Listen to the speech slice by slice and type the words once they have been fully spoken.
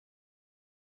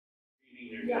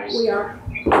Yeah, we are.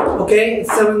 Okay,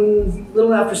 it's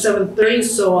little after 7:30,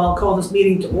 so I'll call this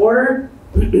meeting to order.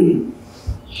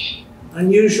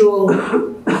 Unusual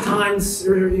times,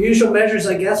 or usual measures,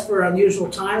 I guess, for unusual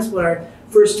times, but our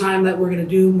first time that we're going to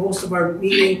do most of our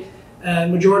meeting,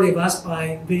 majority of us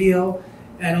by video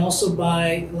and also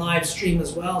by live stream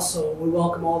as well. So we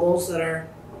welcome all those that are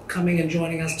coming and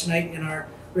joining us tonight in our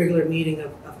regular meeting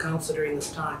of council during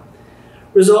this time.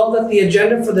 Resolved that the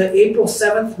agenda for the April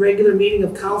 7th regular meeting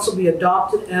of council be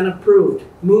adopted and approved.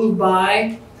 Moved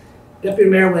by Deputy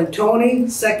Mayor Wintoniw,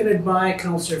 seconded by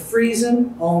Councillor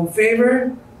Friesen. All in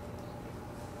favor?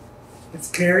 It's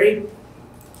carried.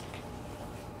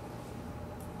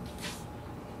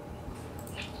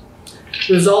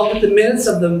 Resolved that the minutes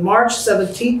of the March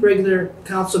 17th regular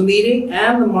council meeting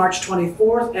and the March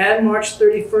 24th and March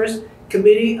 31st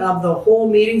committee of the whole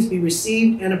meetings be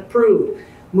received and approved.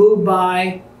 Moved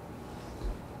by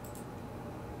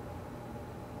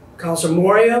Councillor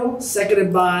Moriaux,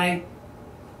 seconded by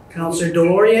Councillor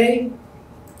Delaurier.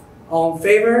 All in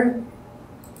favor?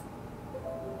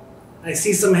 I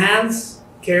see some hands.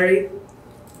 Carried.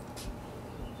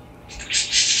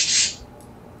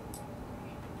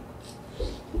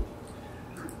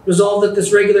 Resolved that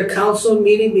this regular council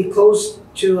meeting be closed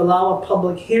to allow a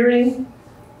public hearing.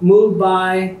 Moved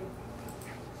by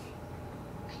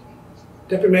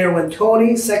Deputy Mayor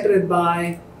Wintoniw, seconded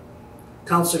by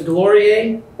Councillor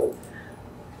Delaurier.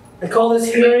 I call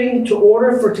this hearing to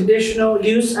order for conditional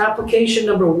use application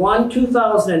number 1,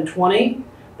 2020.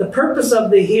 The purpose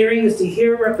of the hearing is to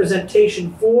hear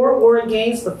representation for or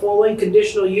against the following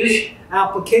conditional use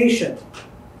application.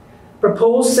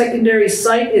 Proposed secondary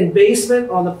site and basement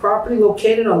on the property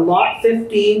located on Lot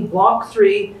 15, Block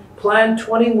 3, Plan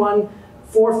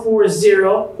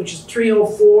 21440, which is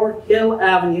 304 Hill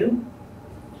Avenue.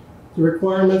 The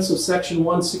requirements of Section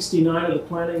 169 of the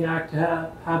Planning Act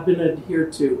have been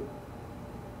adhered to.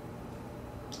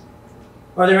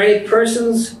 Are there any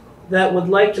persons that would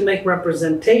like to make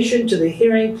representation to the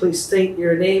hearing? Please state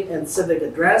your name and civic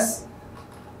address.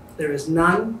 There is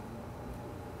none.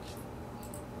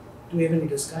 Do we have any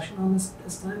discussion on this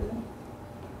time?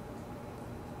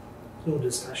 No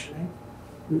discussion, eh?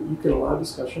 You can allow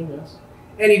discussion, yes.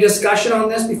 Any discussion on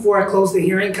this before I close the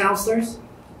hearing, councillors?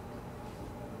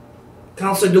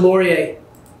 Councillor Delaurier.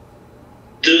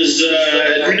 Does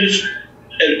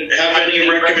have any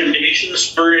recommendations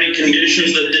for any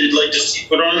conditions that they'd like to see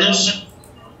put on this?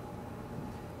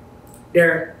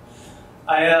 Derek.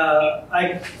 I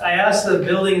asked the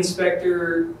building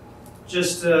inspector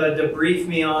just to brief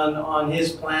me on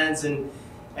his plans, and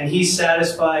he's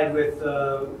satisfied with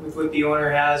what the owner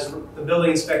has. The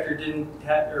building inspector didn't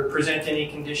present any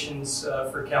conditions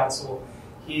for council.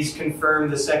 He's confirmed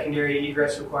the secondary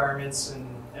egress requirements and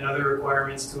other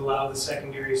requirements to allow the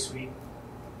secondary suite.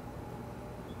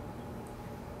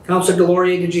 Councillor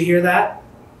Delaurier, did you hear that?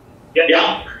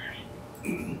 Yeah.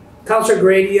 Councillor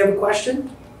Gray, do you have a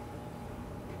question?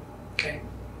 Okay.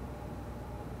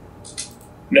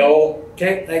 No.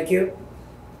 Okay, thank you.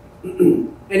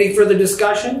 Any further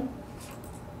discussion?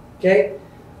 Okay.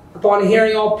 Upon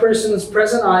hearing all persons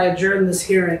present, I adjourn this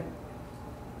hearing.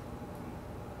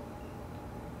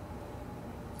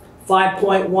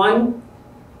 5.1.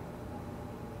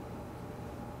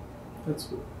 That's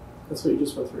what you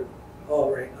just went through. Oh,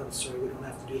 right. I'm sorry. We don't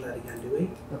have to do that again, do we?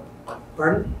 No.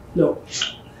 Pardon? No.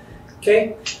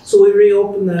 Okay. So we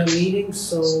reopen the meeting.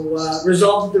 So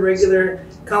resolved that the regular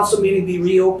council meeting be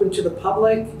reopened to the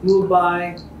public. Moved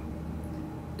by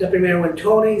Deputy Mayor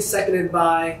Wintoniw, seconded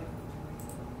by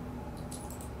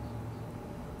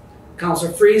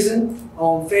Councillor Friesen.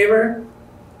 All in favor?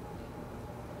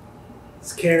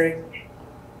 It's carried.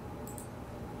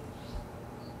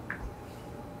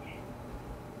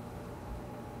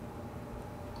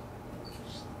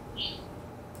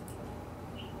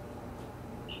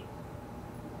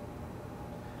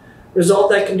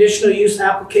 Resolved that conditional use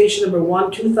application number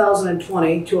 1,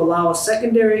 2020 to allow a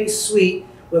secondary suite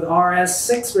with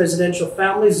RS6 residential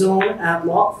family zone at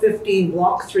Lot 15,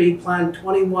 Block 3, Plan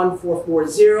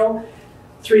 21440,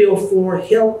 304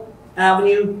 Hill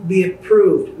Avenue be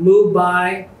approved. Moved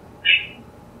by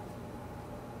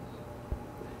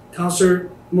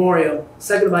Councillor Moriaux,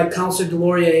 seconded by Councillor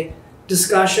Delaurier.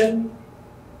 Discussion?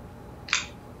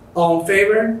 All in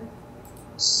favor?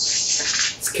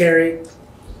 It's carried.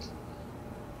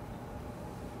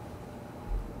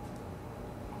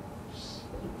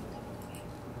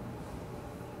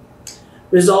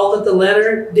 Resolved that the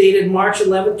letter dated March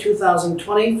 11,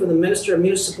 2020 for the Minister of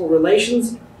Municipal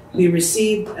Relations be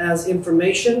received as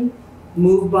information.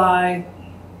 Moved by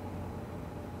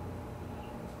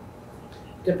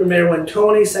Deputy Mayor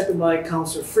Wintoniw, seconded by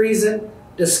Councillor Friesen.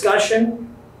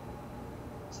 Discussion.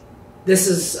 This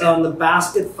is on the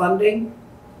basket funding,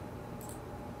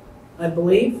 I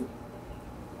believe.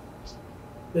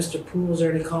 Mr. Poole, is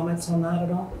there any comments on that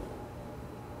at all?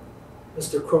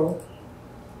 Mr. Croll?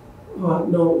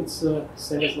 No, it's the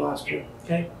same as last year.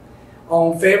 Okay.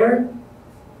 All in favor?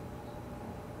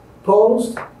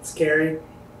 Opposed? It's carried.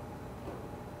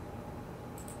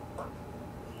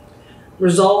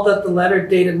 Resolved that the letter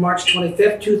dated March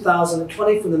 25th,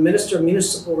 2020 from the Minister of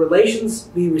Municipal Relations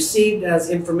be received as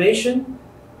information.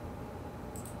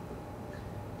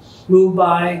 Moved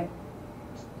by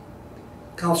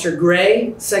Councillor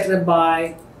Gray, seconded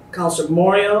by Councillor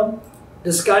Moriaux.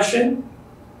 Discussion.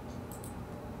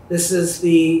 This is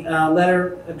the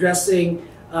letter addressing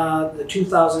the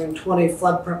 2020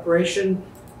 flood preparation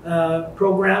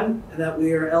program, and that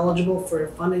we are eligible for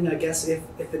funding, I guess, if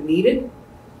it needed.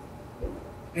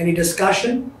 Any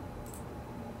discussion?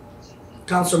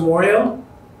 Councillor Moriaux?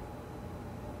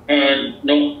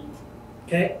 No.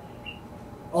 Okay.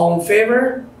 All in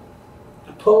favor?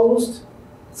 Opposed?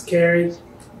 It's carried.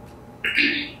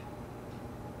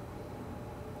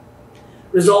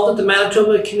 Resolved that the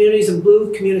Manitoba Communities in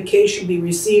Blue communication be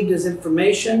received as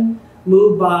information.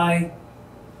 Moved by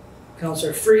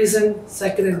Councillor Friesen,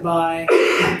 seconded by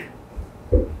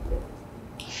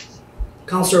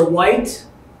Councillor Whyte.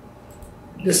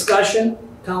 Discussion.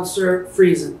 Councillor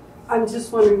Friesen. I'm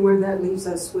just wondering where that leaves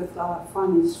us with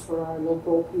funds for our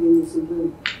local communities in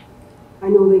blue. I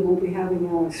know they won't be having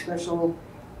a special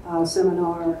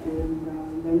seminar,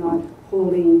 and they're not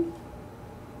holding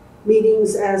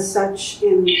meetings as such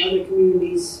in other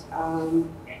communities.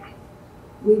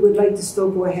 We would like to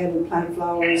still go ahead and plant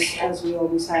flowers as we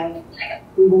always have.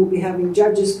 We won't be having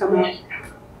judges come up,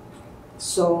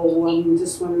 so I'm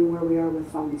just wondering where we are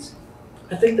with funds.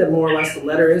 I think that more or less the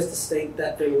letter is to state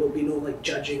that there will be no like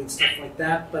judging and stuff like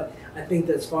that, but I think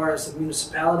that as far as the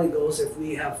municipality goes, if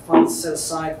we have funds set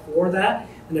aside for that,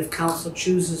 and if council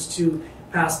chooses to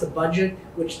pass the budget,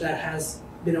 which that has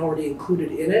been already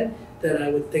included in it, then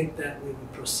I would think that we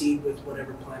would proceed with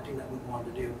whatever planting that we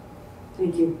want to do.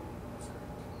 Thank you.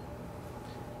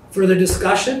 Further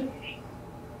discussion?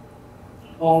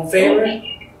 All in favor?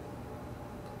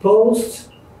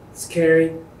 Opposed? It's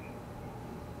carried.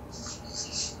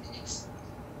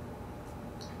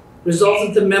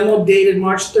 Resolved that the memo dated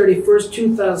March 31st,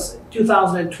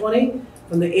 2020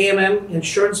 from the AMM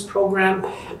insurance program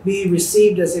be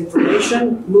received as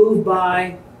information. Moved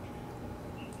by,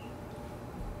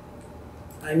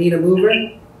 I need a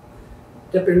mover.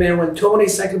 Deputy Mayor Wintoniw,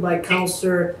 seconded by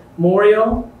Councillor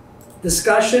Moriaux.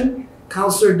 Discussion.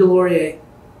 Councillor Delaurier.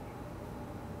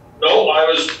 No, I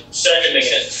was seconding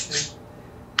it.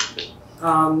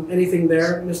 Anything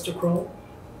there, Mr. Croll?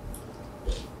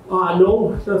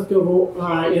 No, nothing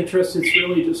of interest. It's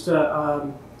really just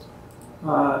a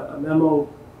memo.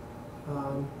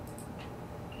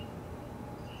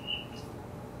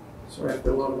 Sorry, I've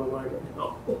been out of my mind right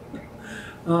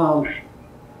now.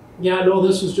 Yeah, no,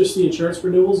 this was just the insurance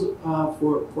renewals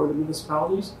for the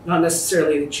municipalities. Not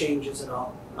necessarily any changes at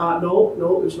all. No,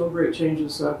 there's no great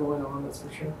changes going on, that's for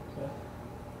sure. Yeah.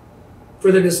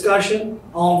 Further discussion?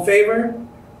 All in favor?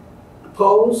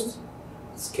 Opposed?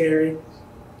 It's carried.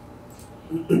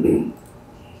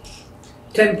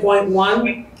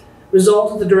 10.1,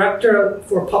 result of the Director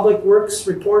for Public Works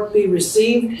report be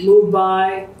received. Moved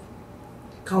by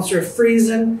Councillor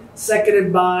Friesen,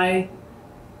 seconded by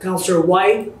Councillor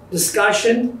Whyte.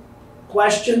 Discussion?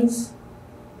 Questions?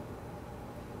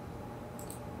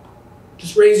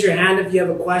 Just raise your hand if you have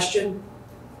a question.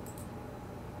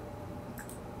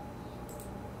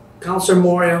 Councillor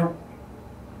Moriaux.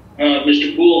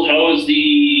 Mr. Poole, how is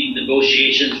the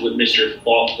negotiations with Mr.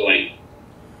 Falk going?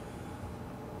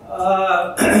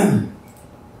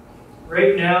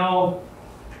 Right now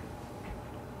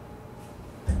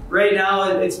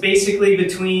it's basically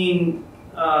between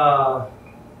now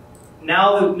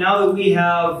that we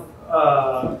have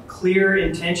clear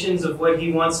intentions of what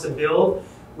he wants to build,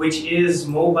 which is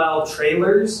mobile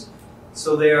trailers.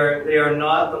 So they are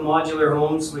not the modular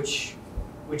homes, which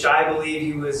I believe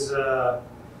he was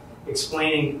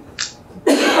explaining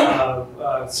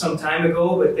some time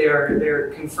ago, but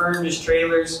they're confirmed as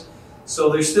trailers. So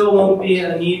there still won't be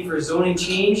a need for zoning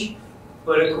change,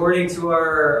 but according to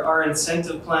our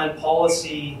incentive plan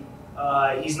policy,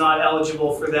 he's not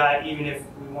eligible for that even if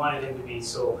we wanted him to be.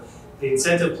 So the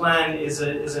incentive plan is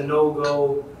a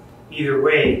no-go either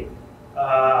way.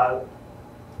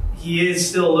 He is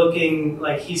still looking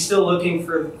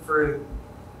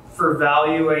for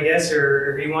value, I guess,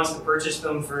 or he wants to purchase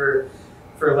them for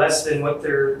less than what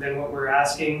we're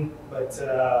asking, but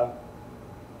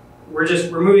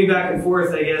we're moving back and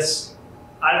forth, I guess.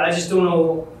 I just don't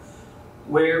know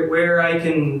where I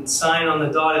can sign on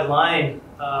the dotted line.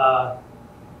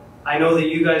 I know that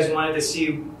you guys wanted to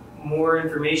see more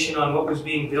information on what was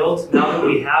being built. Now that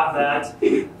we have that,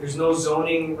 there's no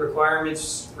zoning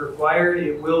requirements required.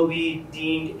 It will be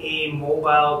deemed a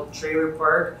mobile trailer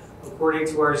park according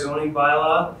to our zoning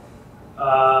bylaw.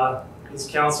 Is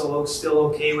council still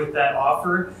okay with that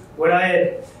offer? What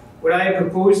I had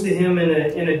proposed to him in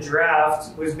a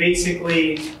draft was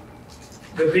basically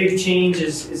the big change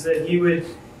is that he would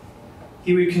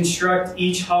construct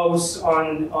each house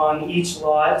on each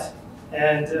lot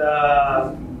and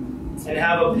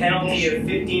have a penalty of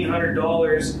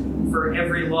 $1,500 for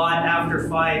every lot after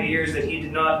 5 years that he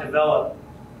did not develop.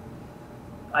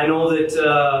 I know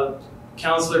that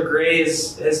Councillor Gray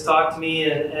has talked to me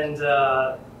and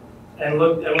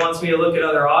wants me to look at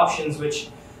other options, which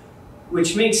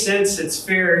makes sense. It's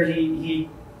fair. He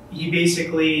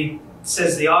basically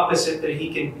says the opposite, that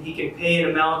he can pay an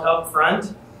amount up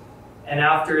front, and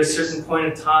after a certain point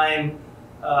of time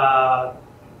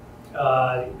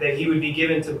that he would be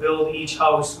given to build each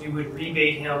house, we would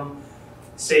rebate him.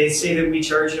 Say that we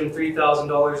charge him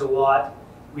 $3,000 a lot,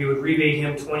 we would rebate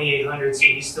him $2,800, so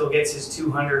he still gets his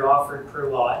 $200 offered per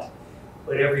lot.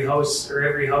 But every house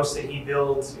that he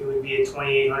builds, it would be a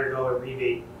 $2,800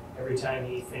 rebate every time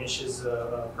he finishes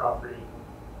a property.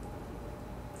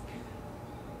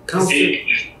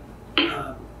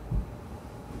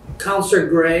 Councillor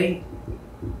Gray,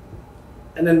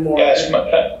 and then more. Yes,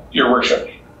 Your Worship.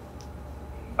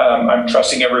 I'm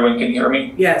trusting everyone can hear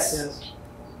me. Yes.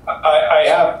 I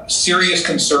have serious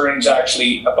concerns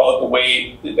actually about the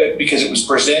way, because it was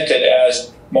presented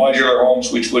as modular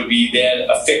homes, which would be then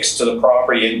affixed to the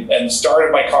property. And the start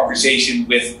of my conversation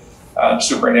with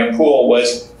Superintendent Poole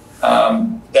was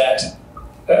that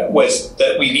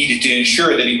we needed to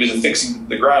ensure that he was affixing to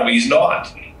the ground, but he's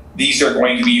not. These are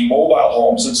going to be mobile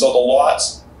homes, and so the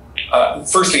lots,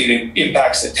 firstly, it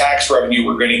impacts the tax revenue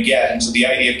we're going to get, and so the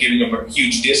idea of giving them a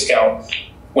huge discount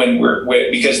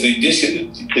because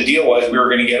the deal was we were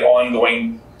going to get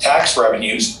ongoing tax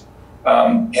revenues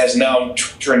has now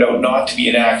turned out not to be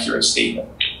an accurate statement,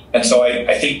 and so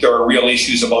I think there are real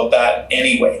issues about that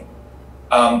anyway,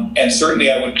 and certainly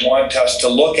I would want us to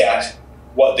look at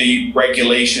what the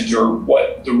regulations or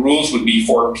what the rules would be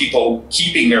for people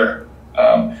keeping their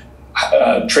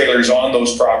trailers on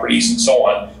those properties and so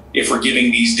on if we're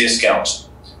giving these discounts.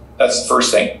 That's the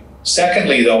first thing.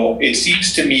 Secondly, though, it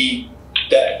seems to me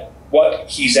that what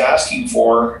he's asking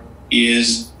for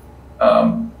is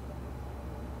a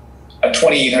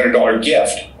 $2,800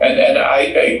 gift. And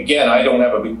I don't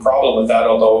have a big problem with that,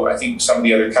 although I think some of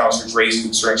the other councillors raised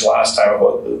concerns last time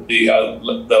about the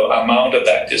amount of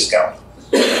that discount.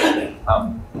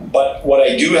 But what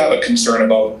I do have a concern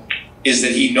about is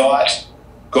that he not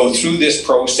go through this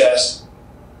process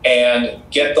and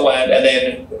get the land, and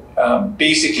then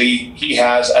basically he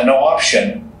has an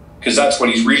option, because that's what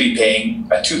he's really paying,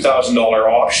 a $2,000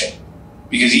 option,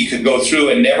 because he could go through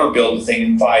and never build a thing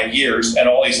in 5 years, and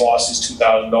all he's lost is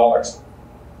 $2,000.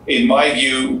 In my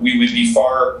view, we would be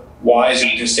far wiser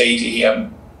to say to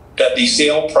him that the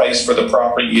sale price for the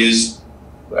property is,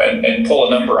 and pull a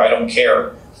number, I don't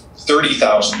care,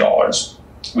 $30,000,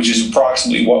 which is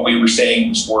approximately what we were saying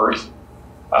was worth.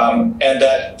 And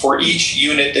that for each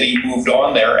unit that he moved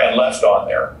on there and left on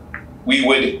there, we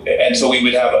would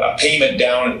have a payment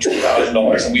down at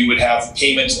 $2,000, and we would have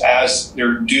payments as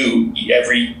they're due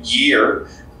every year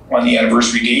on the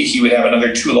anniversary date. He would have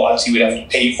another 2 lots he would have to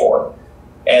pay for.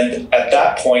 And at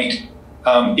that point,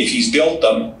 if he's built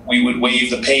them, we would waive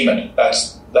the payment.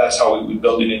 That's how we would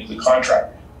build it into the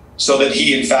contract, so that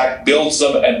he in fact builds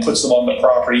them and puts them on the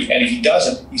property. And if he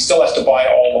doesn't, he still has to buy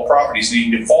all the properties. So if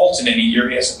he defaults in any year,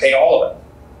 he has to pay all of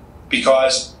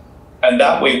it, and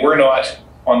that way we're not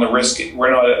on the risk.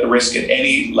 We're not at the risk at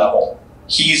any level.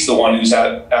 He's the one who's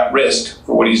at risk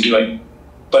for what he's doing.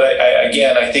 But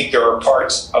I think there are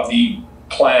parts of the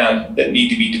plan that need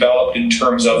to be developed in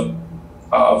terms of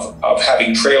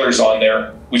having trailers on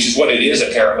there, which is what it is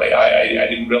apparently. I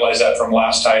didn't realize that from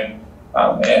last time.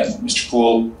 And Mr.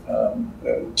 Poole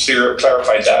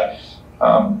clarified that.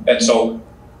 And so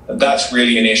that's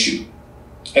really an issue.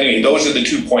 Anyway, those are the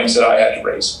 2 points that I had to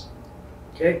raise.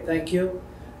 Okay, thank you.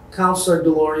 Councillor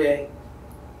Delaurier.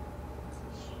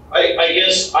 I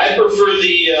guess I prefer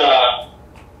the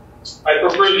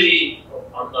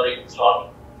I'm not even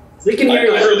talking. We can hear I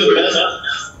prefer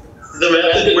the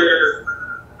method where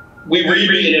we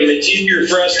rebate him. It's easier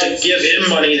for us to give him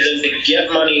money than to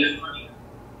get money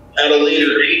at a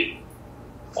later date.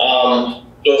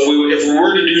 So if we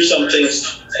were to do something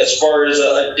as far as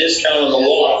a discount on the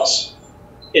lots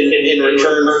in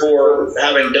return for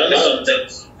having done something,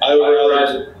 I would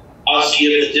rather us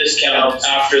give the discount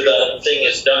after the thing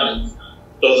is done.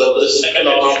 So the second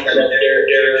option that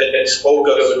Derek had spoke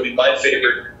of would be my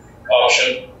favorite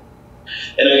option.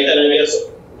 And I guess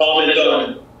comment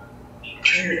on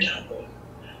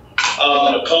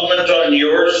a comment on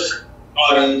yours,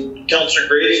 on Councillor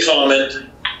Gray's comment.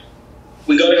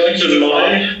 We got to keep in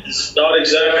mind, it's not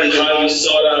exactly highly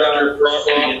sought after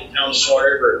property in the town of Swan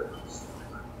River.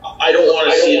 I don't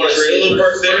want to see a trailer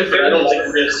park there, but I don't think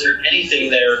we're going to see anything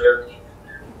there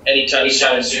anytime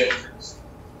soon.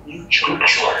 You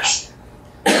choice.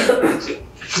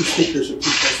 Two speakers are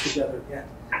too close together. Yeah.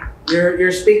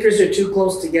 Your speakers are too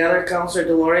close together, Councillor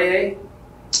Delaurier.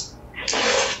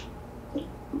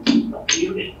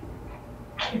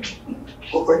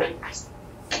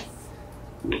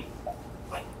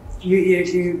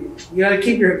 You got to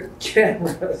keep your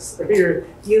cameras or your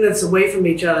units away from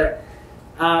each other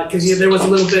because there was a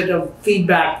little bit of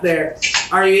feedback there.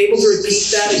 Are you able to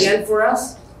repeat that again for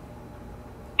us?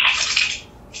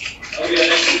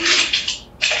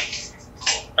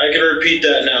 I can repeat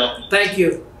that now. Thank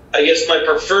you. I guess my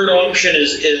preferred option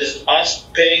is us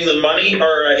paying the money,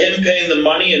 or him paying the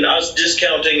money and us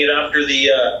discounting it after the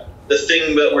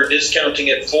thing that we're discounting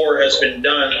it for has been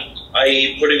done,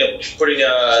 i.e. putting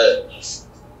a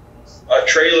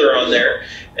trailer on there.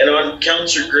 And on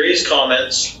Councillor Gray's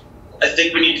comments, I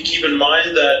think we need to keep in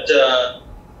mind that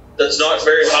that's not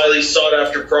very highly sought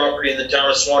after property in the town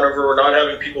of Swan River. We're not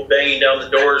having people banging down the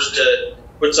doors to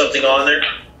put something on there.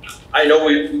 I know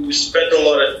we spent a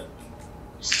lot of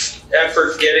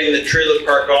effort getting the trailer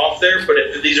park off there, but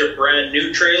if these are brand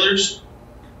new trailers,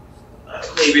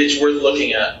 maybe it's worth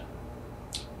looking at.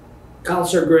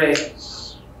 Councillor Gray.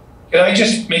 Can I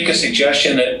just make a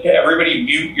suggestion that everybody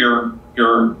mute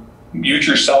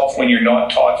yourself when you're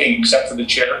not talking except for the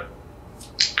chair?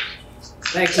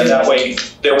 Thank you. And that way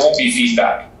there won't be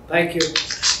feedback. Thank you.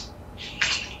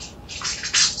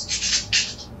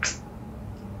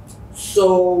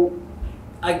 So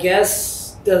I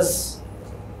guess, does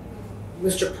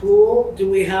Mr. Poole, do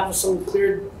we have some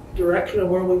clear direction of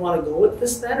where we want to go with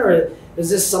this then? Or is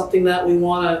this something that we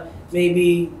want to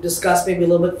maybe discuss maybe a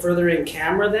little bit further in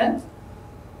camera then?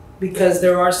 Because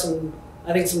there are some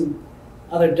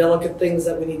other delicate things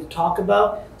that we need to talk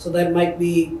about, so that might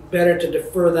be better to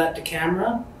defer that to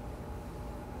camera.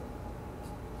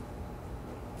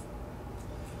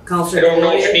 Councillor I don't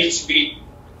know if it Delaurier. needs to be.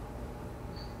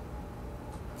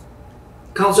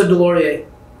 Councillor Delaurier.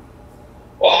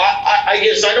 Well, I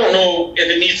guess I don't know if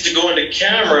it needs to go into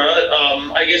camera.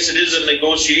 I guess it is a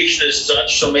negotiation as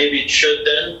such, so maybe it should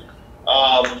then.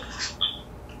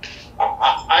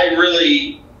 I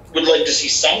really would like to see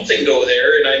something go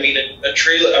there, and I mean a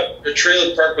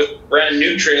trailer park with brand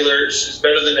new trailers is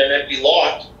better than an empty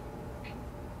lot.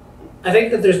 I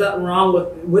think that there's nothing wrong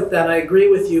with that. I agree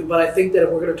with you, but I think that if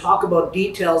we're going to talk about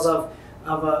details of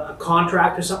a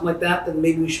contract or something like that, then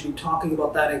maybe we should be talking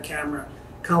about that in camera.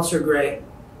 Councillor Gray.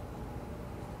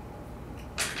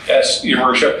 Yes, Your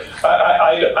Worship.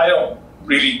 I don't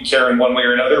really care in one way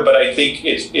or another, but I think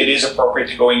it is appropriate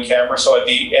to go in camera. So at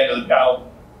the end of the,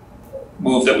 I'll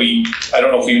move that I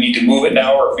don't know if we need to move it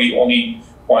now or if we only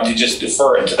want to just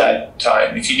defer it to that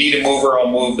time. If you need a mover, I'll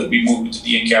move that we move it to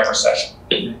the in-camera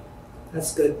session.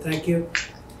 That's good, thank you.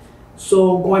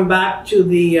 So going back to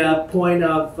the point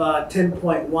of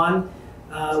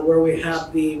 10.1, where we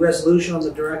have the resolution on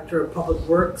the Director of Public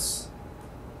Works.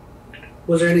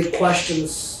 Was there any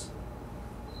questions,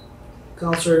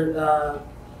 Councillor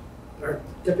or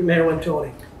Deputy Mayor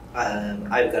Wintoniw?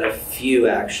 I've got a few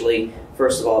actually.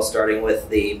 First of all, starting with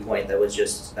the point that was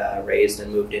just raised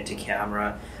and moved into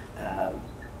camera.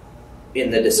 In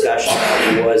the discussion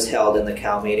that was held in the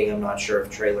Cal meeting, I'm not sure if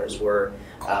trailers were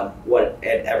what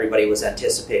everybody was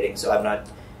anticipating. So I'm not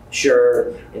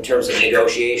sure in terms of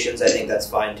negotiations. I think that's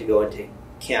fine to go into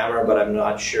camera, but I'm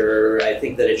not sure. I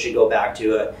think that it should go back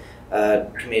to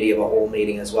a committee of a whole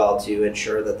meeting as well to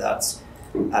ensure that that's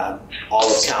all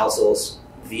of council's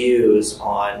views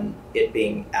on it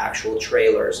being actual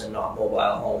trailers and not mobile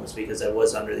homes, because I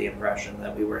was under the impression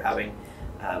that we were having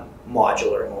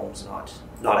modular homes,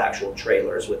 not actual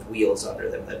trailers with wheels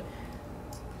under them. That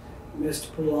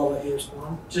Mr. Poole, I'll let you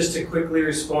respond. Just to quickly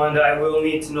respond, I will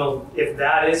need to know if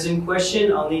that is in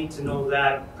question. I'll need to know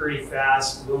that pretty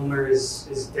fast. Wilmer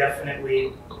is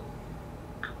definitely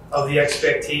of the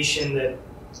expectation that,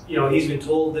 you know, he's been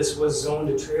told this was zoned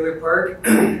a trailer park,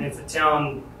 and if the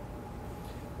town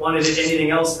wanted it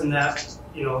anything else than that,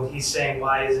 you know, he's saying,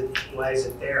 why is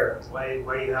it there? Why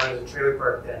do you have it as a trailer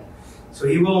park then? So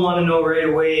he will want to know right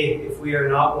away if we are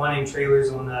not wanting trailers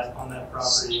on that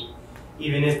property,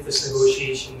 even if this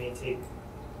negotiation may take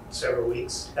several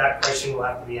weeks. That question will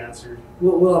have to be answered.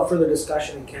 We'll have further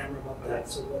discussion in camera about that.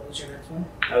 So what was your next one?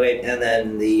 Okay, and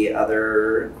then the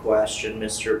other question,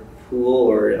 Mr. Poole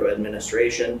or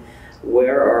administration,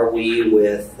 where are we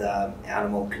with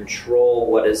animal control?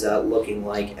 What is that looking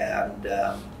like? And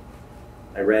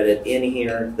I read it in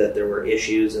here that there were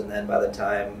issues, and then by the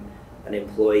time an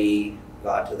employee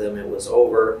got to them, it was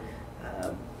over.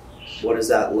 What is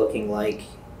that looking like?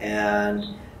 And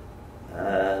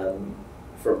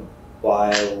for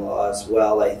bylaws,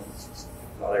 well, I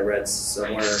thought I read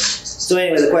somewhere. So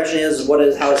anyway, the question is,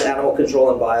 how is animal control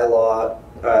and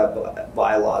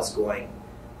bylaws going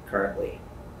currently?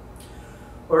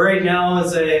 Well, right now,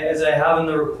 as I have in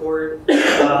the report,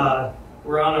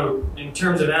 we're in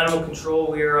terms of animal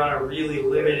control, we are on a really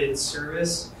limited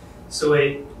service. So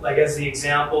like as the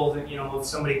example that, if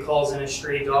somebody calls in a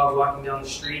stray dog walking down the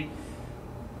street,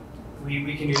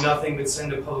 we can do nothing but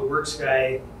send a public works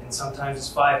guy, and sometimes it's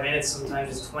 5 minutes,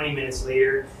 sometimes it's 20 minutes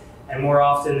later, and more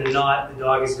often than not, the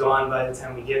dog is gone by the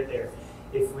time we get there.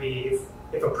 If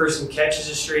a person catches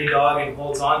a stray dog and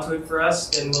holds on to it for us,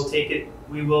 then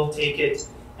we will take it,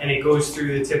 and it goes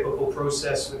through the typical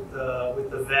process with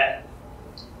the vet.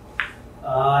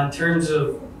 In terms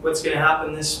of what's going to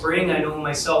happen this spring, I know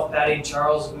myself, Patti, and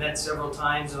Charles have met several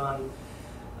times on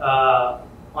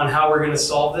how we're going to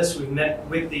solve this. We've met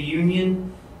with the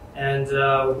union, and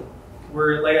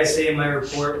we're, like I say in my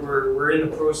report, we're in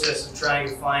the process of trying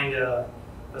to find a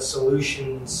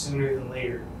solution sooner than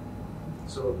later.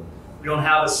 So we don't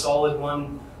have a solid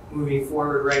one moving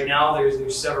forward right now.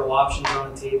 There's several options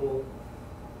on the table,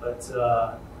 but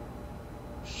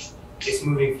it's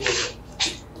moving forward.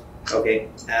 Okay,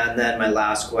 and then my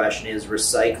last question is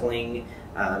recycling.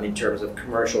 In terms of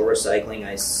commercial recycling,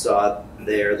 I saw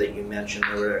there that you mentioned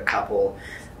there were a couple,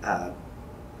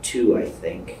 two I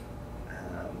think,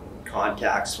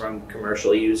 contacts from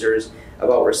commercial users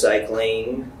about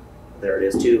recycling. There it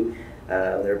is, two.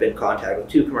 There have been contact with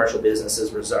two commercial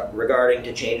businesses regarding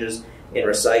to changes in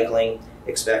recycling,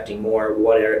 expecting more.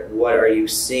 What are you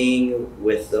seeing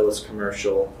with those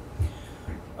commercial?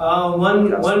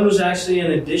 One was actually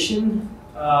an addition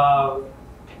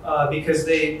because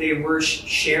they were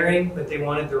sharing, but they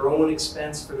wanted their own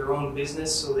expense for their own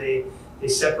business, so they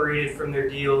separated from their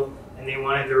deal and they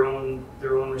wanted their own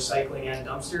recycling and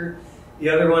dumpster. The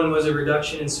other one was a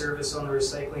reduction in service on the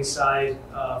recycling side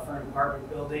for an apartment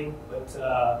building, but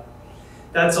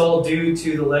that's all due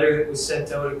to the letter that was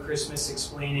sent out at Christmas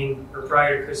explaining, or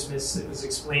prior to Christmas, it was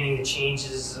explaining the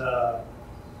changes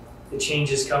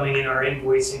coming in our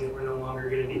invoicing, that we're no longer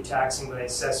going to be taxing by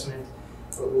assessment,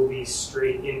 but we'll be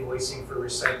straight invoicing for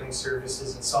recycling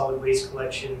services and solid waste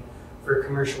collection for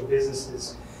commercial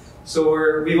businesses.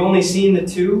 So we've only seen the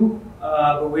two,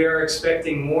 but we are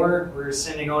expecting more. We're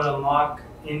sending out a mock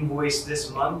invoice this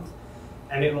month,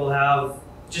 and it will have,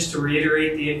 just to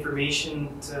reiterate the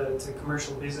information to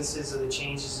commercial businesses of the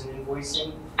changes in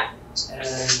invoicing,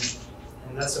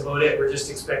 and that's about it. We're just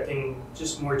expecting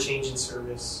just more change in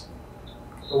service.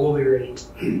 But we'll be ready.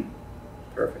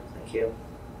 Perfect, thank you.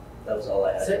 That was all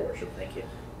I had, Your Worship, thank you.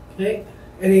 Okay,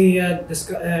 any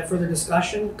further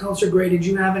discussion? Councillor Gray, did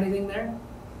you have anything there?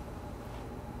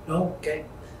 No? Okay.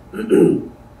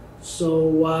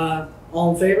 So,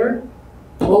 all in favor?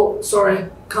 Oh, sorry,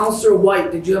 Councillor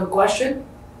Whyte, did you have a question?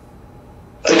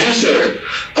 Yes, sir.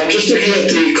 I'm just looking at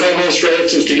the comments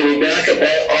relative to getting backup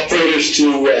operators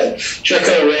to check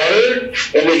our water,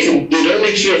 and they don't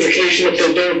need certification if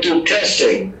they don't do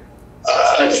testing.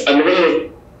 I'm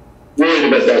really worried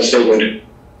about that statement.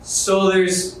 So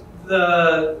there's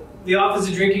the Office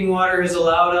of Drinking Water has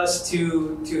allowed us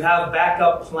to have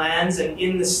backup plans, and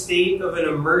in the state of an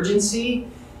emergency,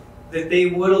 that they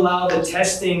would allow the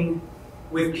testing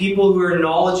with people who are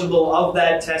knowledgeable of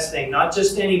that testing, not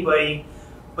just anybody.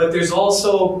 But there's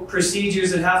also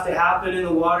procedures that have to happen in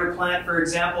the water plant. For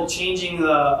example, changing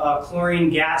a chlorine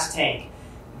gas tank.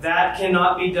 That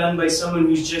cannot be done by someone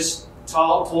who's just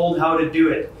told how to do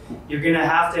it. We're going to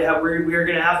have to have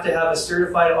a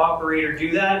certified operator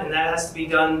do that, and that has to be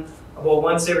done about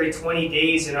once every 20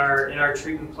 days in our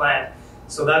treatment plant.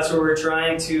 So that's where we're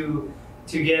trying to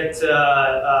get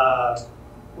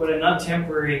not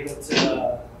temporary,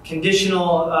 but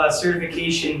conditional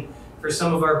certification for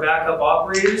some of our backup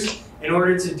operators in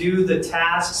order to do the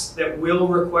tasks that will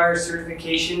require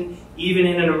certification even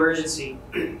in an emergency.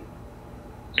 That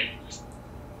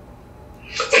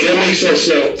makes sense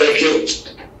now. Thank you.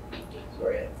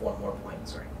 Sorry, I have one more point,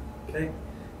 sorry. Okay.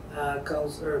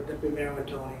 Councillor Deputy Mayor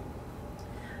Wintoniw.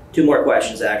 Two more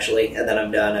questions, actually, and then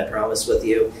I'm done, I promise, with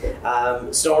you.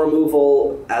 Snow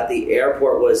removal at the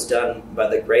airport was done by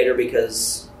the grader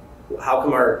because how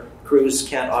come our crews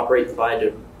can't operate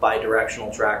the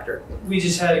bi-directional tractor? We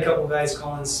just had a couple guys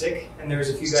calling sick, and there was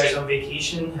a few guys on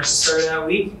vacation at the start of that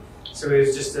week, so it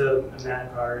was just a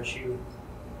manpower issue.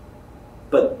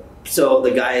 But, so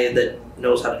the guy that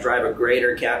knows how to drive a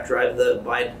grader can't drive the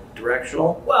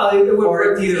bi-directional? Well, it would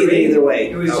work either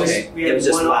way. It was okay. just, we had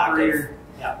one operator.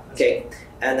 Yeah. Okay.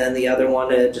 And then the other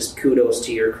one, just kudos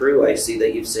to your crew. I see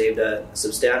that you've saved a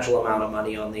substantial amount of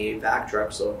money on the vac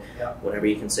truck, so whenever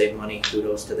you can save money,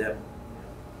 kudos to them.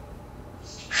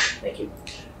 Thank you.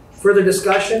 Further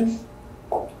discussion?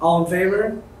 All in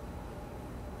favor?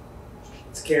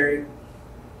 It's carried.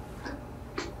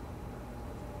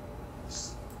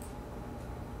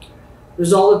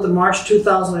 Resolved that the March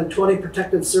 2020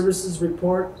 Protective Services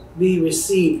Report be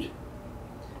received.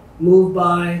 Moved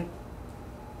by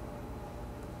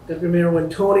Deputy Mayor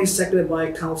Wintoniw, seconded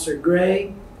by Councillor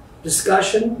Gray.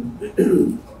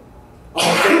 Discussion? All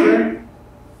in favor?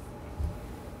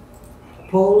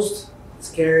 Opposed? It's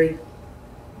carried.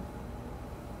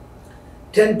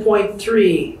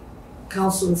 10.3,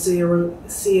 Council and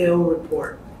CEO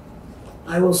report.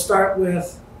 I will start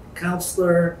with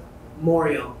Councillor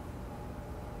Moriaux.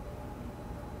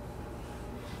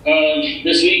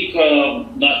 This week,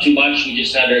 not too much. We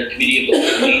just had our committee of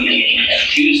the whole meeting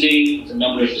Tuesday. A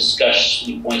number of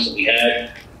discussion points that we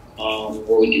had,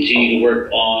 where we continue to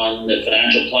work on the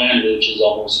financial plan, which is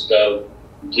almost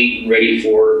complete and ready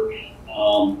for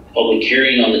public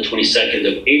hearing on the 22nd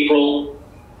of April.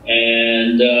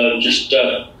 And just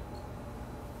a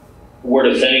word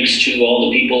of thanks to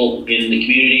all the people in the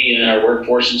community and our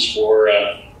workforces for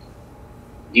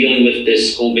dealing with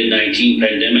this COVID-19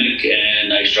 pandemic,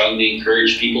 and I strongly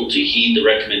encourage people to heed the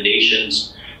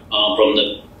recommendations from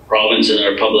the province and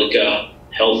our public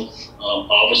health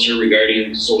officer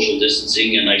regarding social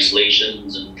distancing and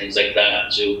isolations and things like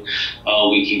that, so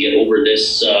we can get over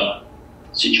this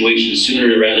situation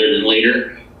sooner rather than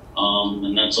later.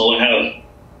 And that's all I have.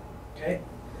 Okay.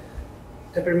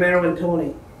 Deputy Mayor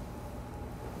Wintoniw.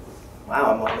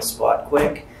 Wow, I'm on the spot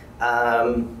quick.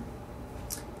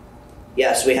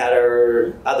 Yes, we had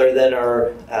our, other than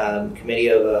our committee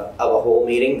of a whole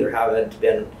meeting, there haven't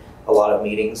been a lot of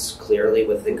meetings clearly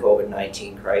with the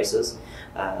COVID-19 crisis.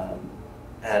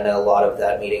 And a lot of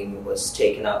that meeting was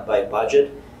taken up by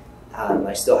budget.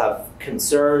 I still have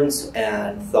concerns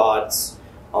and thoughts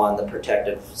on the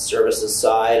protective services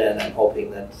side, and I'm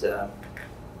hoping that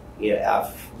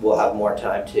we'll have more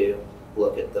time to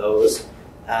look at those.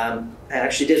 I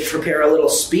actually did prepare a little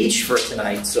speech for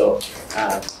tonight, so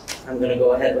I'm going to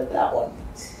go ahead with that one.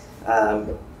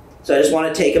 So I just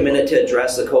want to take a minute to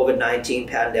address the COVID-19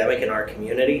 pandemic in our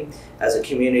community. As a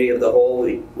community of the whole,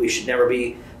 we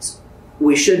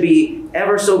should be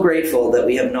ever so grateful that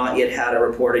we have not yet had a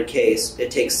reported case. It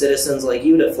takes citizens like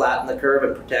you to flatten the curve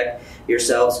and protect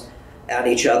yourselves and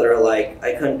each other alike.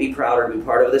 I couldn't be prouder to be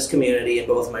part of this community in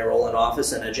both my role in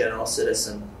office and a general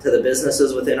citizen. To the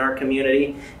businesses within our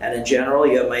community and in general,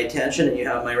 you have my attention and you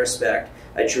have my respect.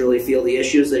 I truly feel the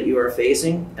issues that you are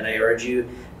facing, and I urge you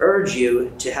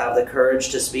to have the courage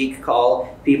to speak,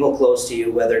 call people close to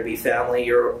you, whether it be family,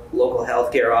 your local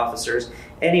healthcare officers,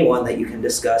 anyone that you can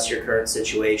discuss your current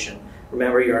situation.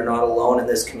 Remember, you are not alone in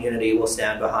this community. We'll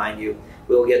stand behind you.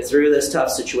 We will get through this tough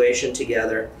situation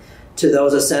together. To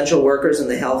those essential workers in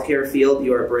the healthcare field,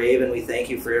 you are brave, and we thank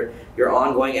you for your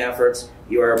ongoing efforts.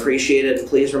 You are appreciated, and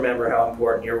please remember how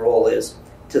important your role is.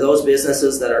 To those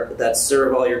businesses that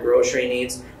serve all your grocery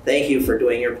needs, thank you for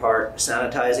doing your part,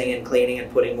 sanitizing and cleaning and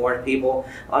putting more people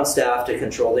on staff to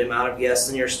control the amount of guests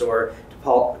in your store,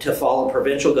 to follow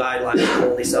provincial guidelines on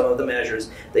only some of the measures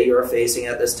that you are facing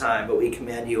at this time, but we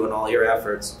commend you on all your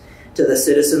efforts. To the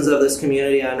citizens of this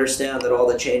community, I understand that all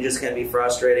the changes can be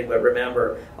frustrating, but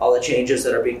remember, all the changes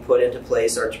that are being put into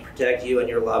place are to protect you and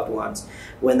your loved ones.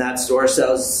 When that store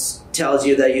tells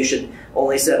you that you should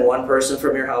only send one person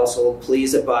from your household,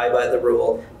 please abide by the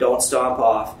rule. Don't stomp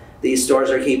off. These stores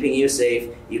are keeping you safe.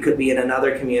 You could be in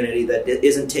another community that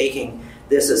isn't taking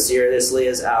this as seriously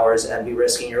as ours and be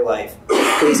risking your life.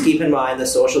 Please keep in mind the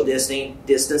social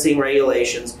distancing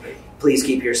regulations. Please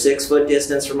keep your 6-foot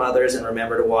distance from others, and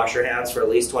remember to wash your hands for at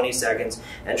least 20 seconds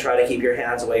and try to keep your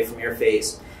hands away from your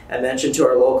face. I mentioned to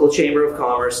our local Chamber of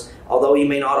Commerce, although you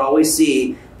may not always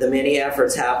see the many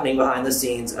efforts happening behind the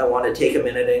scenes, I want to take a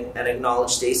minute and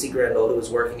acknowledge Stacey Grindle, who is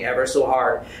working ever so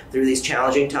hard through these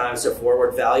challenging times to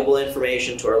forward valuable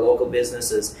information to our local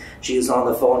businesses. She is on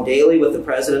the phone daily with the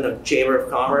President of the Chamber of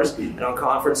Commerce and on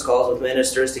conference calls with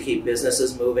ministers to keep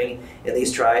businesses moving in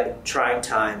these trying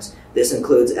times. This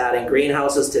includes adding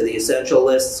greenhouses to the essential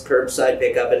lists, curbside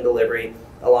pickup and delivery,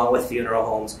 along with funeral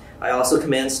homes. I also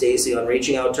commend Stacy on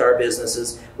reaching out to our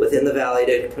businesses within the valley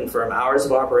to confirm hours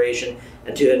of operation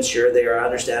and to ensure they are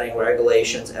understanding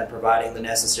regulations and providing the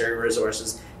necessary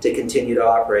resources to continue to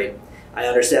operate. I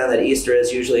understand that Easter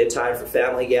is usually a time for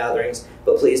family gatherings,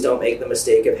 but please don't make the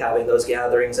mistake of having those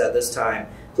gatherings at this time.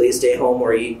 Please stay home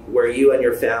where you and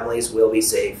your families will be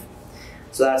safe.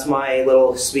 So that's my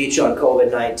little speech on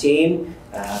COVID-19.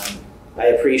 I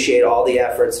appreciate all the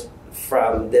efforts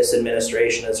from this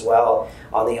administration as well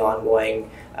on the ongoing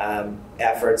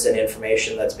efforts and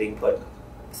information that's being put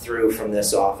through from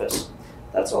this office.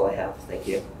 That's all I have. Thank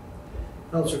you.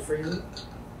 Councillor Friesen.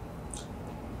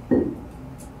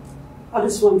 I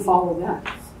just want to follow that.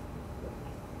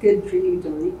 Good for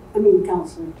you,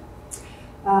 Councillor.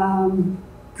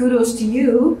 Kudos to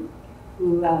you,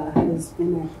 who has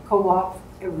been a co-op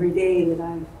every day that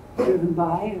I've driven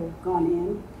by or gone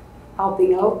in,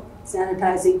 helping out,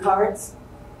 sanitizing carts,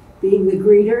 being the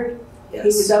greeter. Yes. He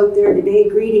was out there today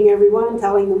greeting everyone,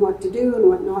 telling them what to do and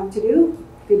what not to do.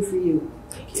 Good for you.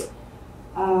 Thank you.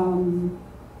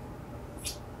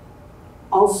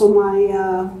 Also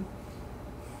my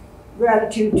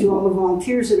gratitude to all the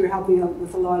volunteers that are helping out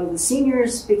with a lot of the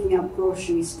seniors, picking up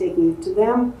groceries, taking it to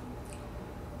them.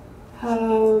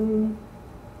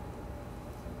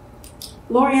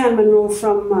 Lorianne Monroe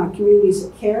from Communities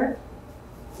of Care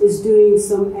is doing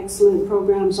some excellent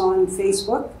programs on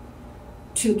Facebook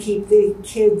to keep the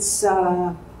kids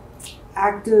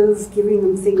active, giving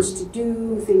them things to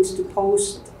do, things to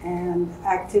post, and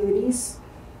activities.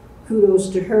 Kudos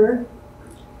to her.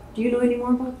 Do you know any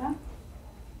more about that?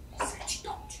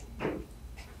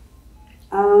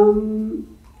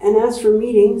 And as for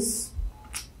meetings,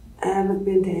 I haven't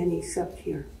been to any except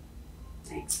here.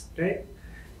 Thanks. Okay.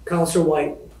 Councillor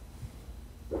Whyte.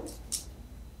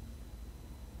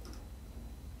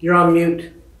 You're on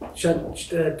mute.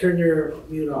 Turn your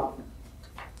mute off.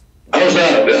 How's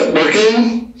that?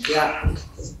 Working? Yeah.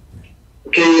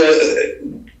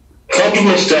 Okay,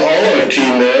 compliments to all our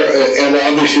team there, and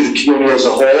obviously the community as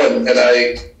a whole, and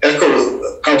I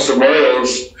echo Councillor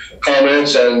Moriaux's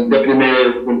comments and Deputy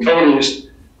Mayor Wintoniw's.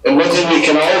 And one thing we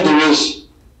can all do is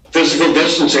physical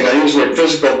distancing. I use the word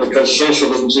physical because social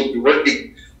doesn't seem to be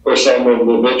working for some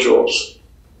individuals.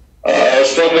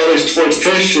 Strong Valley Sports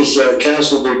Fish has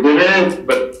canceled their dinner,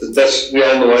 but we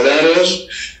all know why that is.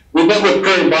 We met with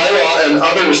Prairie Bylaw and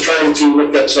others trying to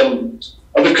look at some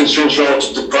other concerns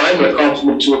relative to crime, and a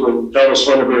compliment to the Town of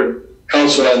Swan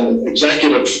Council and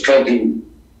executives trying to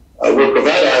work with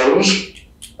that items.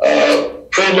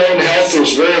 Prairie Mountain Health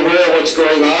is very aware of what's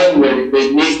going on.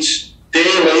 They meet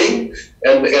daily,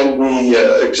 and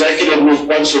the executive meet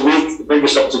once a week to bring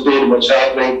us up to date on what's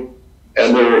happening,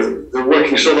 and they're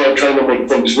working so hard trying to make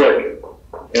things work,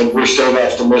 and we're still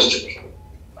optimistic.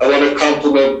 I want to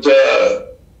compliment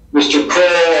Mr.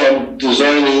 Croll on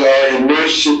designing our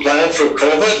emergency plan for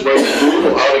COVID, what to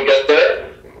do, how to get there,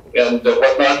 and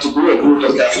what not to do, and who to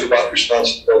look after what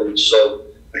responsibilities. So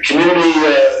a community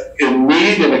in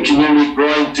need and a community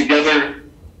growing together,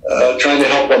 trying to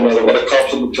help one another. What a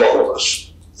compliment to all of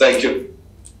us. Thank you.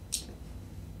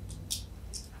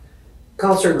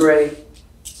 Councillor Gray.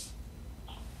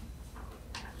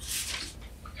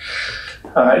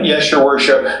 Yes, Your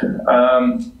Worship.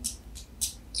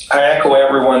 I echo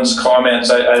everyone's comments.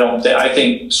 I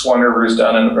think Swan River has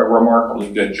done a remarkably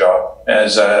good job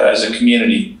as a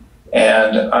community,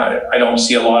 and I don't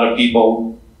see a lot of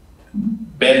people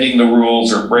bending the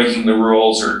rules or breaking the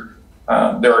rules, or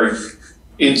there are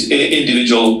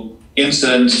individual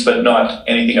incidents, but not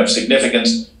anything of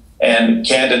significance. And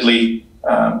candidly,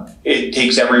 it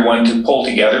takes everyone to pull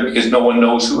together because no one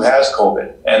knows who has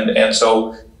COVID, and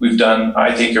so we've done,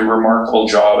 I think, a remarkable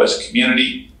job as a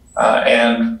community.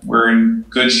 And we're in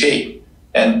good shape,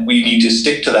 and we need to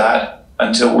stick to that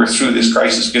until we're through this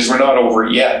crisis, because we're not over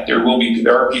it yet. There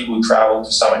are people who travel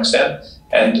to some extent,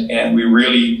 and we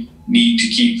really need to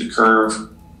keep the curve.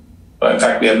 In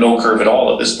fact, we have no curve at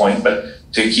all at this point, but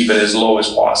to keep it as low as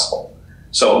possible.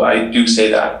 So I do say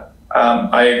that.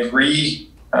 I agree.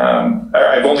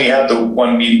 I've only had the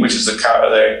one meeting, which is the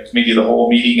committee of the whole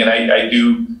meeting, and I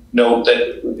do note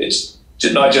that it's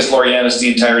not just Lorianne, it's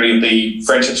the entirety of the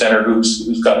Friendship Center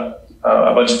who's got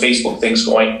a bunch of Facebook things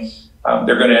going.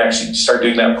 They're going to actually start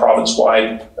doing that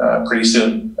province-wide pretty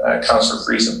soon, Councillor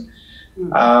Friesen.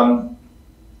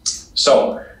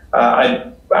 So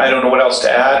I don't know what else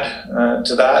to add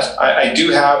to that. I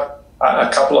do have a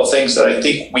couple of things that I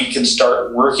think we can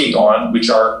start working on,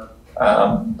 which are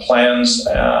plans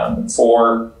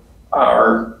for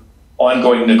our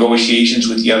ongoing negotiations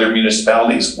with the other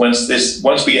municipalities. Once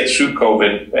we get through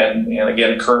COVID, and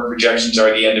again, current projections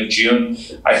are the end of June,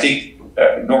 I think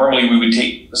normally we would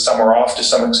take the summer off to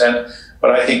some extent, but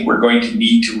I think we're going to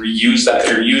need to reuse that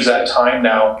or use that time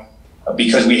now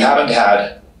because we haven't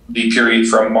had the period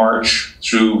from March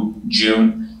through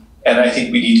June. And I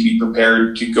think we need to be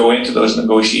prepared to go into those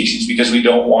negotiations because we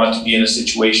don't want to be in a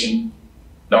situation,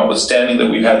 notwithstanding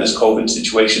that we've had this COVID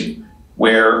situation,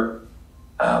 where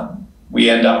we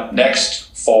end up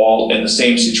next fall in the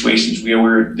same situations we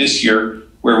were this year,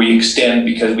 where we extend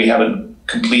because we haven't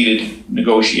completed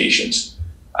negotiations.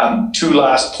 Two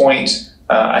last points.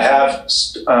 I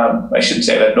shouldn't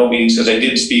say I've had no meetings because I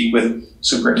did speak with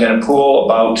Superintendent Poole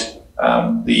about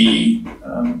the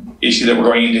issue that we're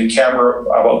going into camera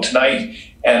about tonight.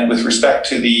 And with respect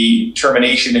to the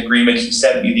termination agreement, he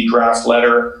sent me the draft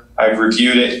letter. I've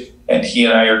reviewed it, and he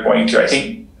and I are going to, I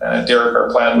think, Derek, our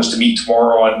plan was to meet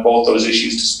tomorrow on both those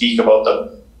issues to speak about them.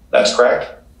 That's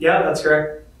correct? Yeah, that's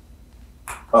correct.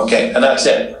 Okay, and that's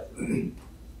it.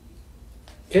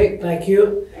 Okay, thank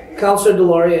you. Councillor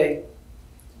Delaurier.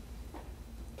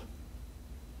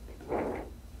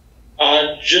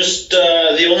 Just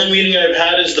the only meeting I've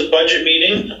had is the budget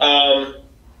meeting.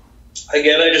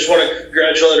 Again, I just want to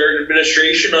congratulate our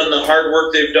administration on the hard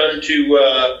work they've done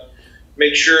to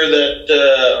make sure that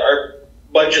our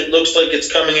budget looks like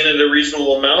it's coming in at a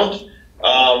reasonable amount.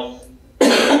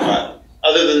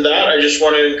 Other than that, I just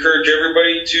want to encourage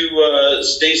everybody to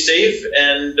stay safe,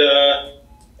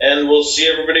 and we'll see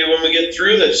everybody when we get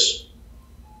through this.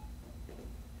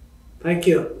 Thank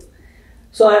you.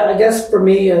 So I guess for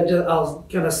me, I'll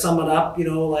kind of sum it up, we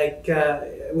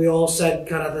all said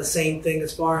kind of the same thing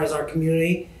as far as our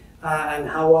community and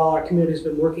how well our community has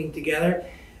been working together,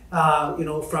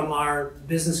 from our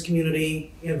business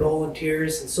community and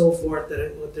volunteers and so forth,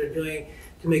 what they're doing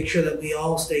to make sure that we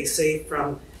all stay safe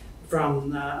from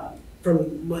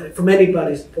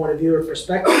anybody's point of view or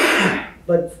perspective.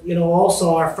 But,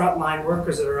 also our frontline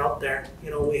workers that are out there.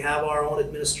 We have our own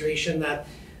administration that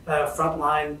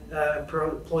frontline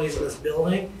employees in this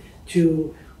building,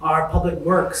 to our public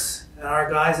works and our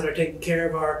guys that are taking care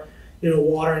of our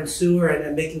water and sewer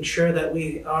and making sure that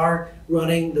we are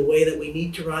running the way that we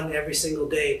need to run every single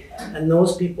day. And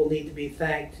those people need to be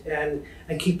thanked, and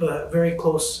keep a very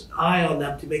close eye on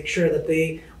them to make sure that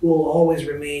they will always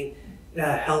remain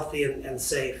healthy and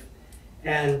safe.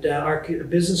 And our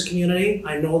business community,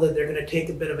 I know that they're going to take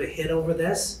a bit of a hit over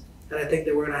this, and I think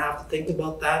that we're going to have to think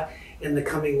about that in the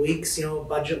coming weeks,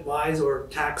 budget-wise or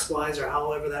tax-wise, or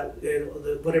however that,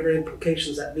 whatever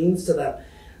implications that means to them.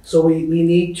 So we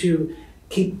need to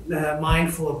keep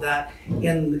mindful of that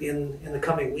in the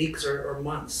coming weeks or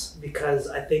months, because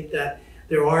I think that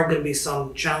there are going to be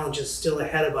some challenges still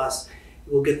ahead of us.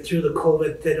 We'll get through the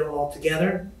COVID thing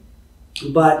altogether,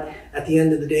 but at the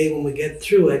end of the day, when we get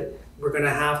through it, we're going to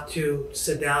have to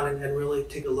sit down and really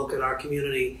take a look at our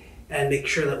community and make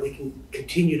sure that we can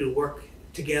continue to work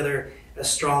together as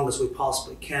strong as we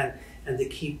possibly can, and to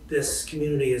keep this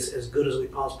community as good as we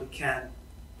possibly can.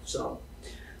 So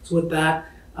with that,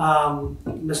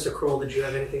 Mr. Croll, did you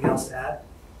have anything else to add?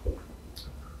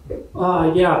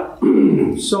 Yeah.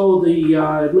 So the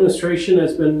administration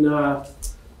has been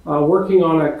working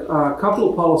on a couple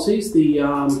of policies, the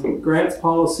grants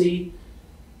policy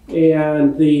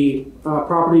and the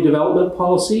property development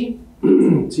policy,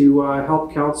 to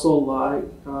help council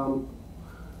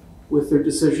with their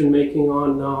decision making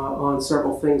on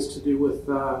several things to do with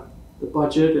the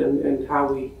budget and how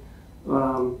we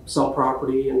sell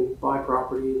property and buy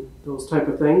property, those type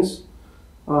of things.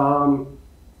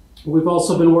 We've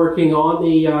also been working on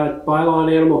the bylaw on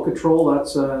animal control.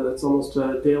 That's almost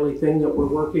a daily thing that we're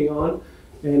working on,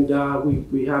 and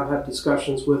we have had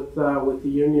discussions with the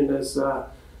union, as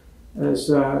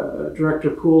Director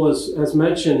Poole has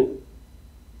mentioned.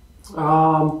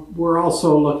 We're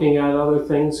also looking at other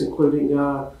things, including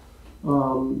the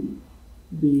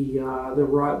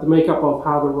makeup of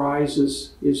how the RISE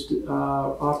is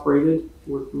operated.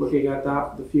 We're looking at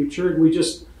that for the future. And we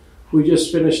just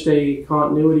finished a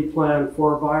continuity plan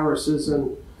for viruses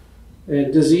and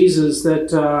diseases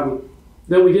that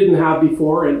we didn't have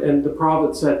before, and the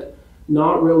province had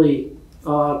not really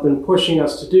been pushing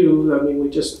us to do. I mean, we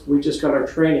just got our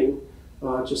training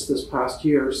just this past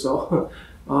year, so.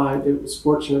 It was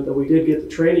fortunate that we did get the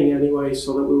training anyway,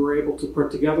 so that we were able to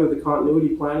put together the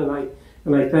continuity plan,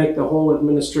 and I thank the whole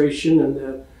administration and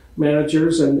the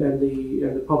managers and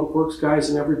the public works guys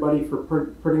and everybody for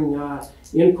putting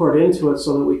input into it,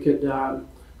 so that we could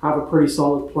have a pretty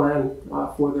solid plan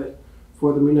for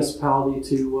the municipality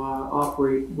to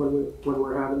operate when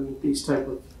we're having these type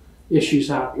of issues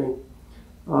happening.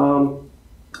 Well,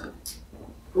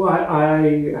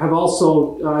 I have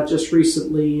also just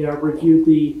recently reviewed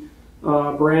the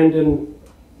Brandon's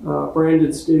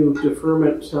new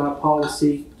deferment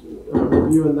policy,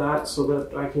 reviewing that so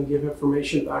that I can give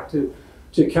information back to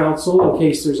council in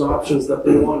case there's options that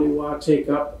they want to take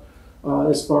up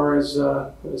as far as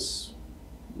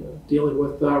dealing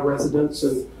with residents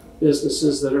and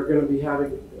businesses that are going to be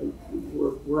having.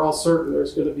 We're all certain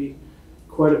there's going to be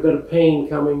quite a bit of pain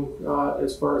coming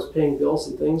as far as paying bills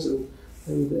and things, and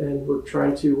we're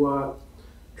trying to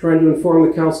inform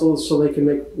the council so they can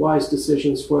make wise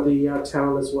decisions for the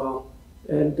town as well.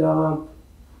 And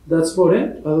that's about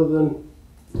it, other than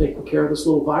taking care of this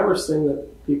little virus thing that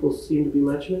people seem to be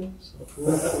mentioning. So.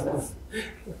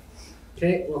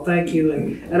 Okay, well, thank you.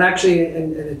 And actually,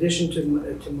 in addition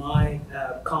to my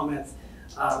comments,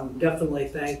 definitely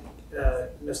thank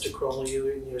Mr. Croll,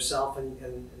 you and yourself,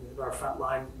 and our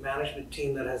frontline management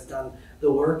team that has done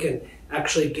the work and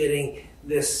actually getting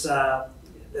this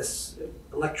this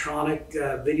electronic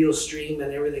video stream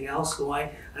and everything else going.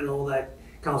 I know that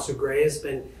Councillor Gray has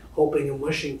been hoping and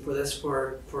wishing for this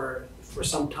for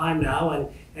some time now,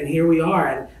 and here we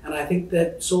are. And I think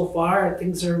that so far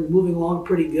things are moving along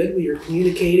pretty good. We are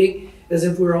communicating as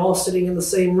if we're all sitting in the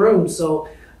same room. So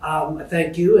I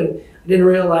thank you. And I didn't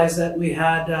realize that we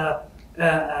had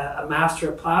a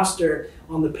master of plaster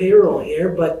on the payroll here,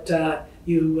 but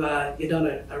you've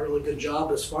done a really good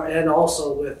job as far, and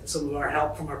also with some of our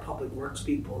help from our public works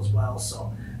people as well.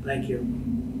 So thank you.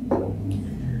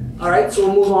 All right, so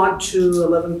we'll move on to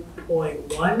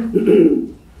 11.1.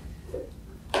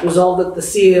 Resolved that the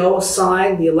CEO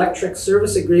sign the electric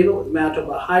service agreement with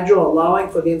Manitoba Hydro, allowing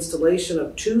for the installation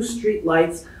of 2 street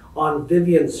lights on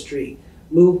Vivian Street.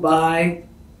 Moved by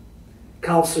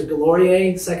Councillor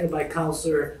Delaurier, seconded by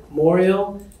Councillor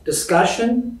Moriaux.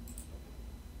 Discussion.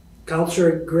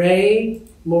 Councillor Gray,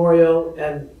 Moriaux,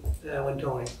 and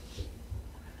Wintoniw.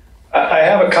 I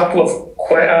have a couple of,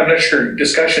 I'm not sure,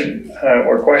 discussion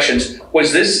or questions.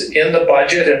 Was this in the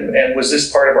budget, and was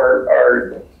this part of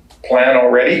our plan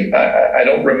already? I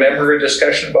don't remember a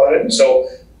discussion about it, and so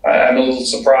I'm a little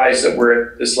surprised that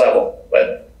we're at this level,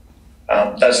 but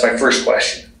that's my first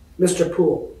question. Mr.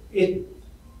 Poole.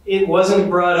 It wasn't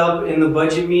brought up in the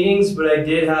budget meetings, but I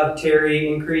did have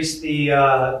Terry increase the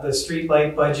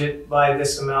streetlight budget by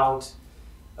this amount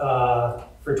for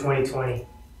 2020.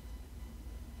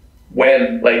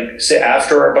 When, like, say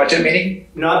after our budget meeting?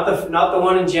 Not the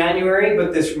one in January,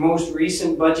 but this most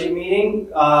recent budget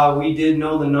meeting, we did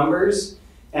know the numbers,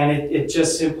 and it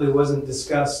just simply wasn't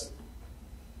discussed.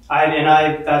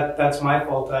 That's my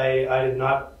fault. I did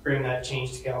not bring that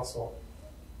change to council.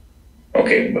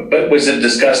 Okay, but was it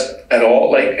discussed at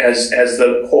all? Like, has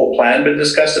the whole plan been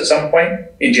discussed at some point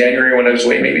in January when I was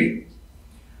away, maybe?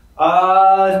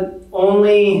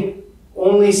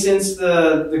 Only since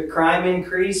the crime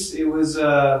increase. It was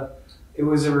a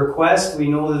request. We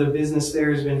know that a business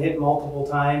there has been hit multiple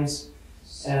times,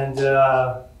 and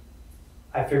I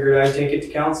figured I'd take it to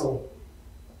council.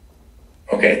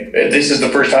 Okay, this is the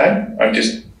first time?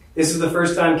 This is the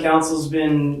first time council's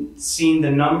been seeing the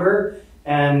number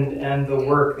and the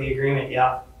work, the agreement,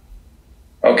 yeah.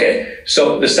 Okay,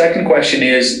 so the second question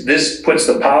is, this puts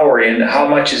the power in. How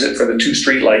much is it for the 2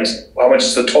 streetlights? How much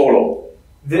is the total?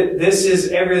 This is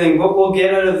everything. What we'll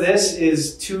get out of this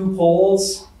is 2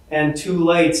 poles and 2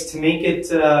 lights. To make it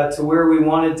to where we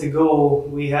wanted to go,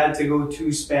 we had to go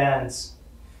 2 spans.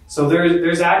 So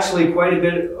there's actually quite a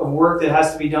bit of work that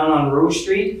has to be done on Rose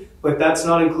Street, but that's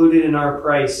not included in our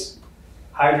price.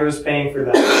 Hydro's paying for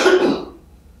that.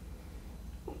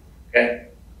 Okay.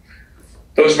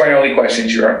 Those are my only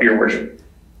questions, Your Worship.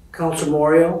 Councillor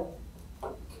Moriaux.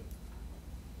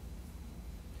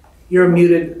 You're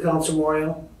muted, Councillor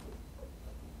Moriaux.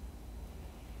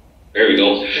 There we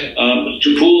go.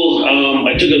 Mr. Poole,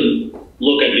 I took a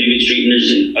look at Vivian Street, and there's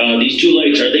these 2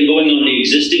 lights. Are they going on the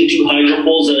existing 2 hydro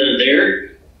poles that are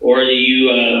there, or are you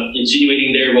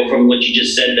insinuating there, well, from what you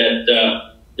just said, that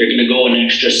they're going to go an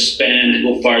extra span to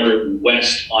go farther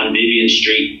west on Vivian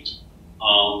Street,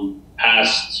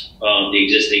 past the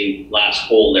existing last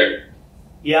pole there?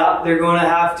 Yeah, they're going to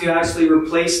have to actually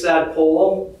replace that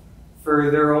pole for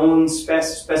their own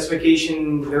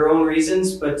specification, their own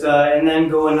reasons, but and then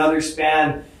go another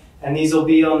span, and these will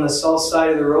be on the south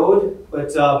side of the road,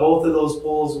 but both of those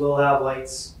poles will have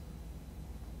lights.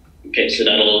 Okay, so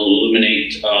that'll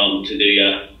illuminate to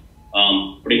the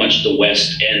pretty much the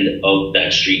west end of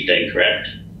that street then, correct?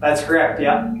 That's correct,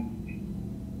 yeah.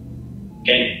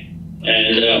 Okay,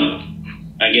 and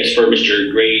I guess for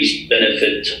Mr. Gray's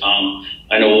benefit,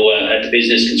 I know at the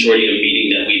business consortium meeting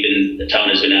that we've been the town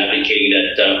has been advocating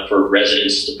that for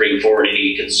residents to bring forward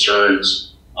any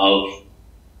concerns of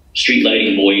street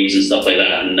lighting voids and stuff like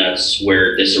that, and that's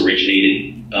where this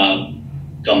originated,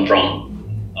 come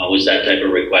from, was that type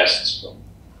of request. So.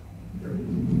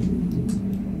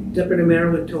 Deputy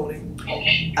Mayor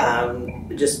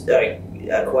Wintoniw. Just a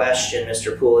question,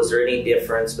 Mr. Poole. Is there any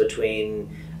difference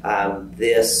between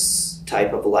this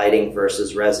type of lighting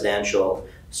versus residential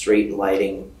street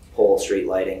lighting, pole street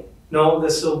lighting? No,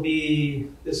 this will be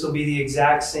the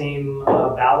exact same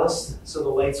ballast, so the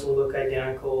lights will look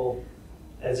identical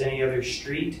as any other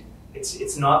street.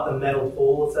 It's not the metal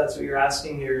pole, if that's what you're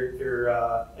asking. They're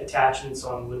attachments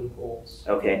on wooden poles.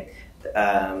 Okay.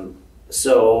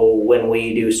 So when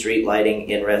we do street lighting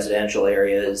in residential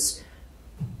areas,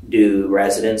 do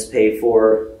residents pay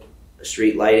for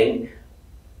street lighting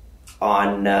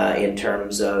on in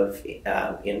terms of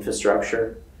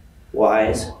infrastructure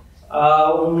wise?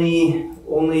 Only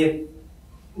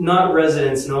not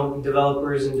residents. No,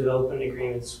 developers and development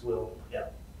agreements will. Yeah.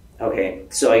 Okay.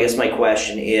 So I guess my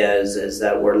question is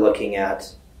that we're looking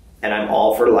at, and I'm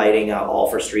all for lighting, all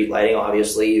for street lighting.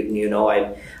 Obviously, you know,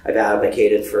 I've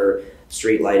advocated for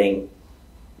street lighting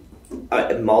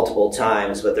multiple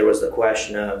times, but there was the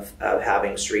question of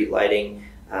having street lighting.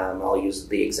 I'll use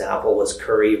the example was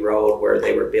Curry Road, where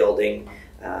they were building,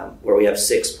 where we have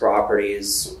 6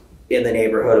 properties in the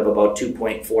neighborhood of about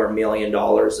 $2.4 million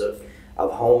of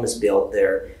homes built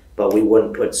there, but we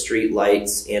wouldn't put street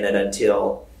lights in it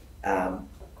until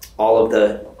all of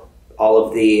the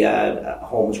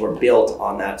homes were built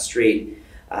on that street.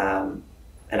 And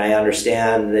I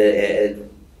understand that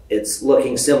it's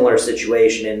looking similar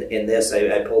situation in this.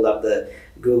 I pulled up the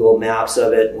Google Maps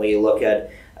of it, and when you look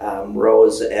at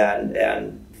Rose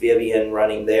and Vivian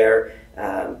running there,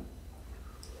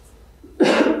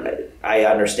 I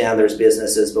understand there's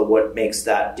businesses, but what makes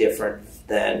that different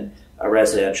than a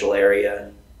residential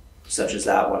area such as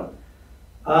that one?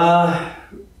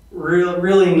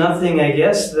 Really nothing, I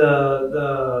guess.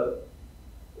 I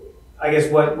guess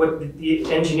what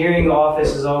the engineering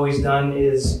office has always done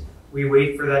is we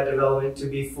wait for that development to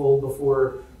be full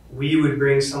before we would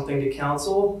bring something to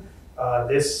council.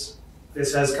 This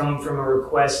has come from a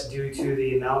request due to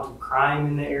the amount of crime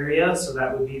in the area, so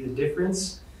that would be the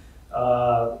difference.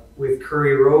 With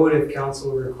Curry Road, if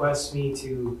council requests me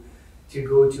to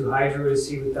go to Hydro to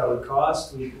see what that would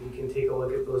cost, we can take a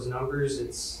look at those numbers.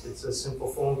 It's a simple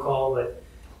phone call, but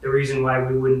the reason why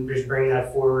we wouldn't just bring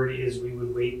that forward is we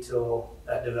would wait till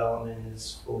that development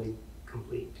is fully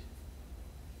complete.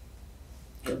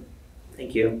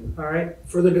 Thank you. All right,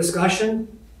 further discussion?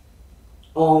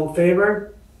 All in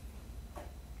favor?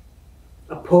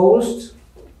 Opposed?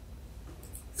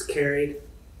 It's carried.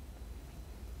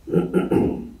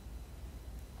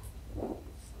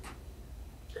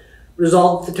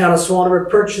 Resolved that the town of Swan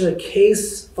purchase a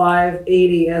Case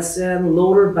 580 SN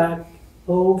loader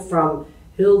backhoe from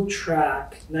Hill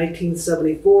Track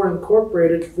 1974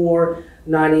 Incorporated for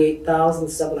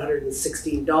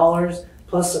 $98,716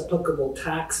 plus applicable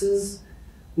taxes.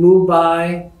 Moved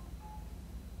by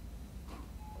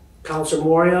Councillor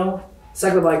Moriaux,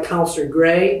 seconded by Councillor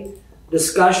Gray.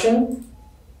 Discussion?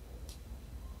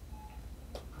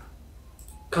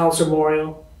 Councillor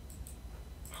Moriaux.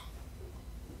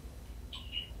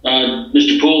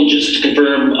 Mr. Poole, just to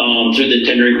confirm, through the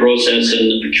tendering process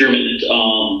and the procurement,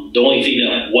 the only thing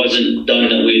that wasn't done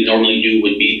that we normally do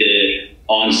would be the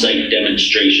on-site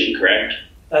demonstration, correct?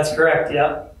 That's correct,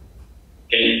 yeah.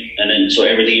 Okay, and then so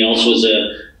everything else was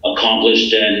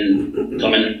accomplished and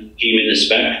came in the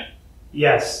spec?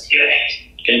 Yes.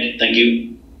 Okay, thank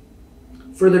you.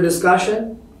 Further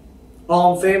discussion?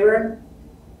 All in favor?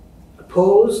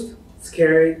 Opposed? It's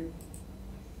carried.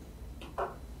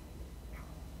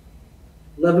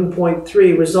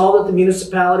 11.3, resolve that the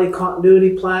municipality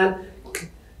continuity plan,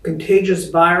 contagious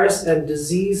virus and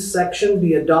disease section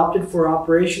be adopted for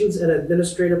operations and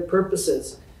administrative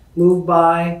purposes. Moved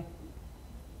by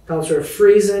Councillor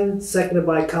Friesen, seconded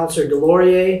by Councillor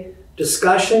Delaurier.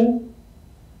 Discussion?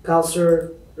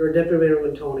 Councillor or Deputy Mayor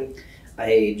Wintoniw.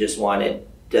 I just wanted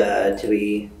to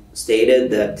be stated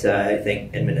that I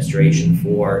thank administration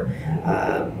for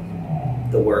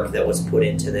the work that was put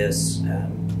into this.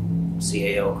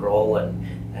 CAO Croll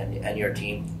and your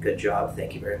team, good job.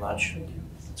 Thank you very much.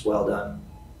 It's well done.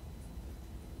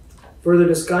 Further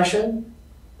discussion?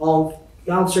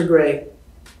 Councillor Gray.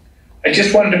 I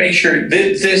just wanted to make sure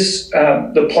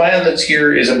that the plan that's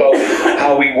here is about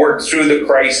how we work through the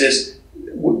crisis.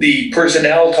 The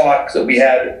personnel talk that we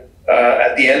had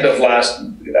at the end of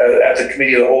at the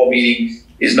committee of the whole meeting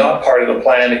is not part of the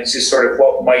plan. It's just sort of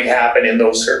what might happen in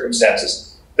those circumstances.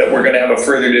 that we're going to have a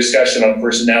further discussion on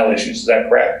personnel issues. Is that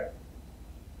correct?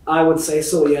 I would say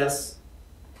so, yes.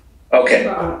 Okay,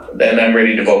 then I'm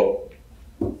ready to vote.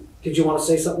 Did you want to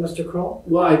say something, Mr. Croll?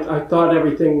 Well, I thought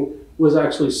everything was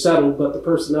actually settled, but the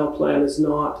personnel plan is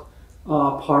not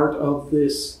part of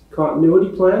this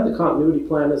continuity plan. The continuity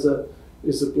plan is a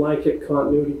blanket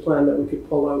continuity plan that we could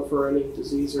pull out for any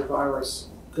disease or virus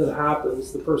that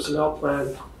happens. The personnel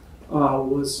plan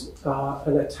was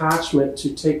an attachment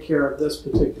to take care of this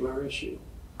particular issue.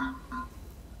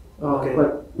 Okay.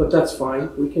 But that's fine.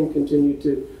 We can continue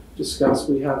to discuss.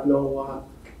 We have no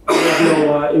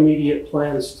immediate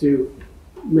plans to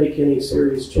make any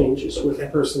serious changes with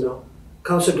personnel.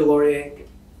 Councillor Delaurier.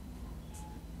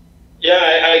 Yeah,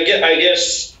 I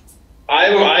guess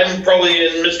I'm probably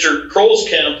in Mr. Kroll's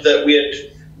camp that we had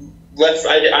left.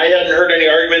 I hadn't heard any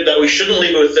argument that we shouldn't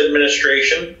leave it with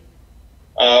administration.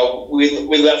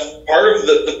 We left part of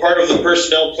the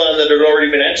personnel plan that had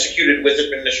already been executed with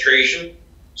administration.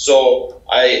 So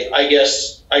I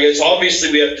guess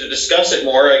obviously we have to discuss it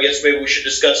more. I guess maybe we should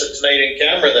discuss it tonight in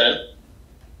camera then.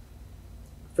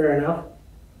 Fair enough.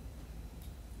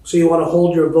 So you want to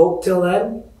hold your vote till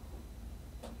then?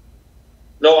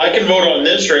 No, I can vote on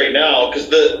this right now because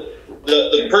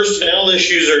the personnel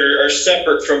issues are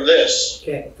separate from this.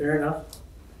 Okay, fair enough.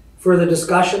 Further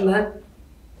discussion then?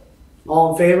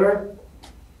 All in favor?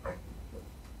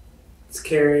 It's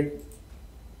carried.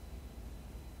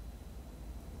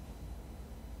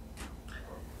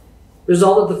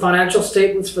 Resolved that the financial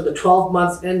statements for the 12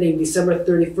 months ending December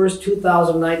 31st,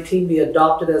 2019 be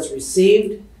adopted as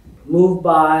received. Moved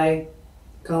by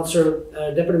Councillor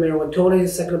Deputy Mayor Wintoniw,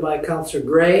 seconded by Councillor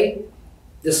Gray.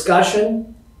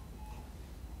 Discussion.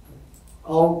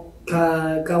 All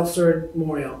Councillor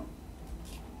Moriaux.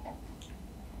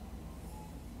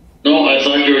 No, I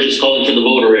thought you were just calling for the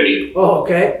vote already. Oh,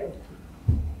 okay.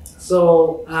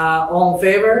 So, all in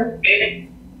favor?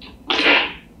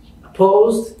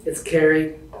 Opposed? It's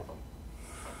carried.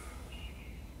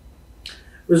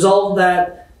 Resolved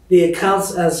that the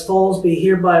accounts as follows be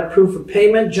hereby approved for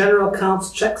payment. General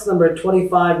accounts checks number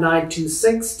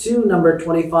 25926 to number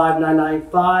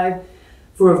 25995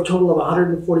 for a total of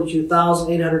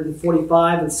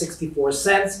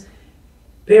 $142,845.64.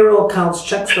 Payroll accounts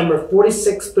checks number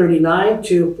 4639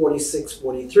 to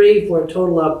 4643 for a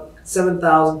total of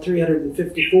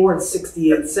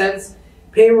 $7,354.68.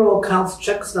 Payroll accounts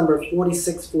checks number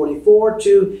 4644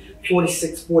 to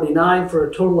 4649 for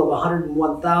a total of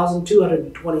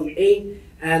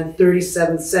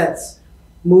 $101,228.37.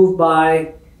 Moved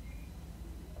by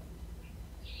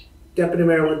Deputy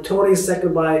Mayor Wintoniw,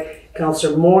 seconded by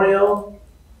Councillor Moriaux.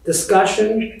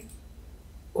 Discussion?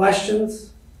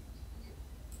 Questions?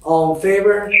 All in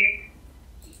favor?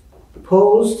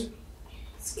 Opposed?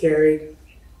 It's carried.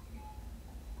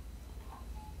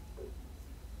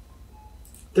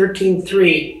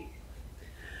 13.3.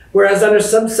 Whereas under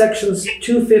subsections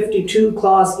 252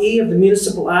 Clause E of the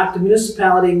Municipal Act, a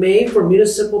municipality may, for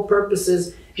municipal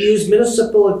purposes, use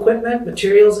municipal equipment,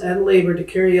 materials, and labor to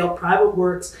carry out private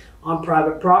works on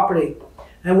private property.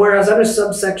 And whereas under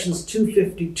subsections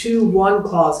 252.1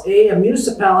 Clause A, a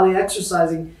municipality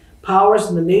exercising powers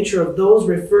in the nature of those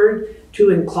referred to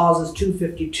in clauses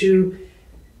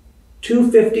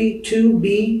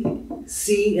 252B,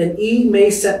 C, and E may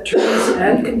set terms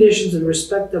and conditions in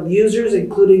respect of users,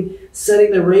 including setting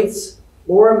the rates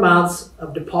or amounts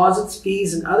of deposits,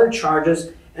 fees, and other charges,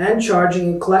 and charging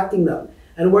and collecting them.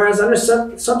 And whereas under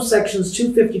subsections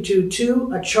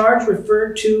 252.2, a charge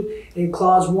referred to in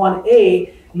clause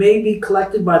 1A may be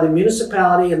collected by the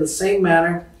municipality in the same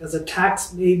manner as a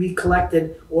tax may be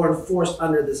collected or enforced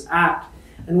under this act.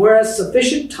 And whereas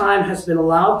sufficient time has been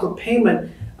allowed for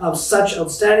payment of such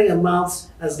outstanding amounts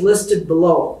as listed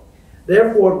below,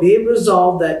 therefore be it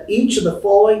resolved that each of the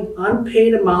following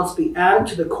unpaid amounts be added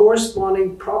to the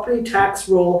corresponding property tax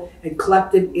roll and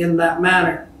collected in that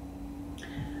manner.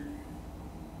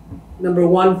 Number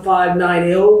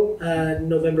 1590,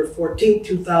 November 14th,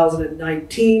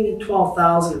 2019,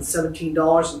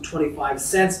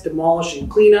 $12,017.25. Demolish and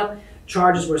cleanup.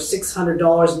 Charges were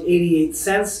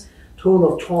 $600.88.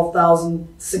 Total of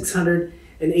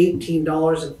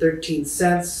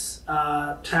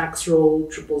 $12,618.13. Tax roll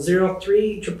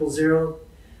 0003, 000,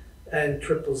 and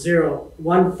 000.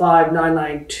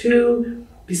 15992.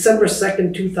 December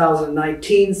 2nd,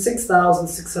 2019,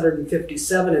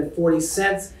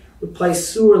 $6,657.40. Replace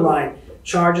sewer line.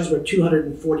 Charges were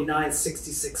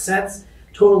 $249.66.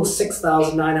 Total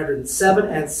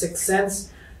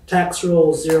 $6,907.06. Tax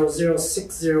roll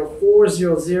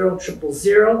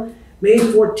 006040000. May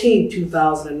 14,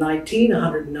 2019,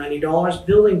 $190.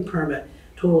 Building permit.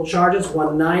 Total charges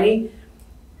 $190.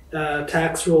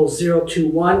 tax roll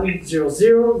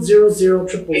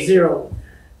 02100000000.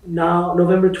 Now,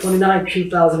 November 29,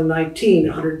 2019,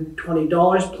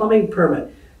 $120 plumbing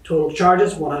permit. Total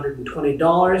charges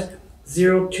 $120.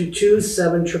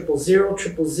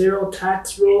 022700000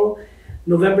 tax roll.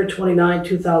 November 29,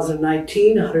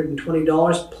 2019,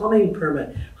 $120 plumbing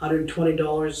permit.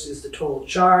 $120 is the total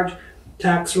charge.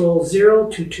 Tax roll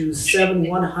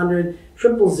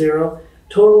 02271000000.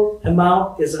 Total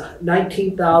amount is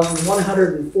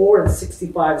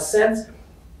 $19,104.65.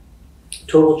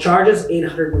 Total charges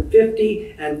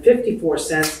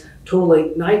 $850.54,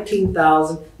 totaling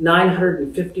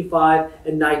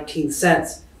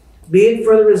 $19,955.19. Be it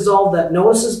further resolved that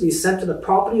notices be sent to the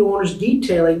property owners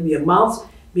detailing the amounts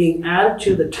being added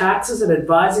to the taxes and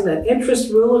advising that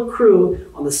interest will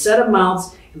accrue on the said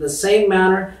amounts in the same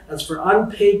manner as for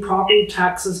unpaid property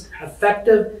taxes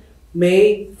effective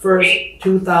May 1st,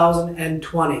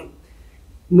 2020.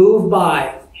 Moved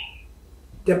by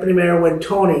Deputy Mayor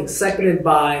Wintoniw, seconded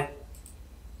by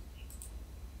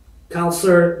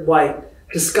Councillor Whyte.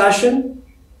 Discussion?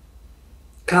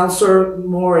 Councillor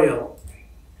Moriaux.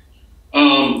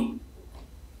 I'm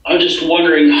just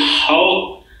wondering,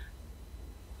 how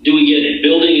do we get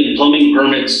building and plumbing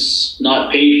permits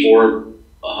not paid for?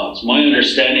 It's my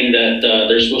understanding that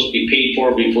they're supposed to be paid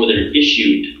for before they're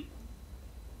issued.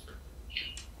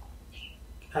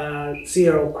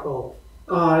 C.R. Croll.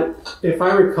 If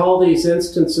I recall these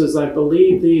instances, I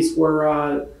believe these were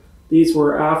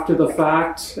after the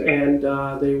fact, and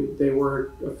they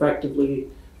were effectively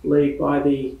laid by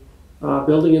the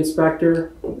building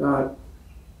inspector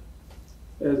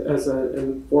as an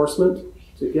enforcement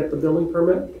to get the building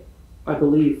permit. I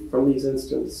believe from these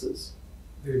instances.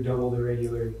 They're double the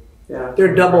regular. Yeah,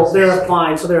 They're double. They're a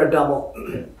fine, so they're a double.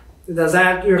 Does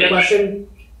that answer your question?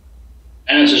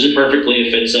 Answers it perfectly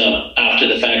if it's after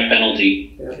the fact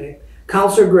penalty. Okay.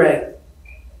 Councillor Gray.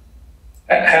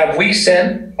 Have we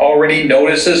sent already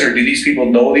notices, or do these people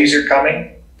know these are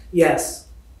coming? Yes.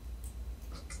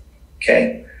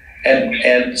 Okay.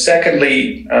 And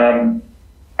secondly,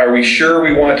 are we sure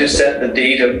we want to set the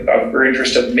date of our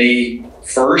interest of May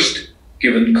 1st,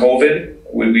 given COVID?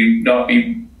 Would we not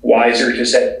be wiser to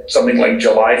set something like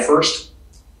July 1st?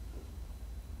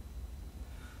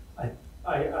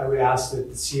 I would ask that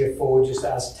the CFO would just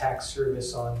ask tax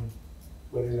service on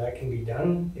whether that can be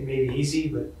done. It may be easy,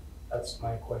 but that's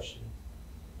my question.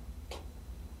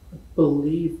 Go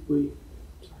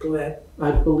ahead.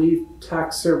 I believe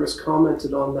tax service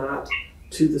commented on that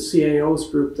to the CAO's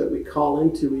group that we call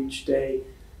into each day,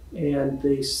 and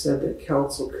they said that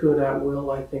council could at will,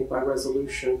 I think by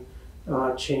resolution,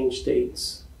 change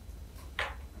dates.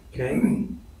 Okay.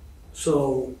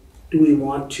 So do we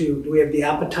have the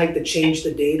appetite to change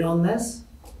the date on this?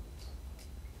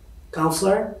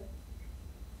 Councillor?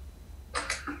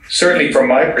 Certainly from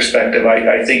my perspective,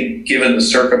 I think given the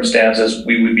circumstances,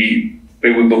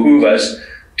 it would behoove us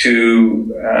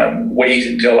to wait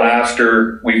until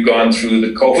after we've gone through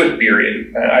the COVID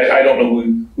period. I don't know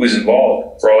who's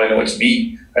involved. For all I know, it's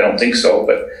me. I don't think so,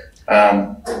 but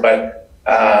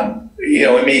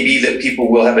it may be that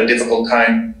people will have a difficult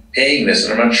time paying this,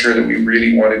 and I'm not sure that we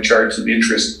really want to charge them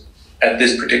interest at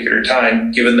this particular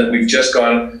time, given that we've just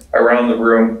gone around the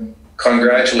room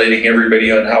congratulating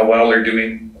everybody on how well they're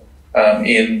doing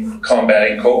in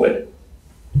combating COVID.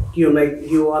 Do you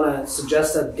want to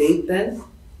suggest a date then?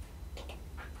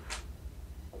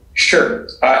 Sure.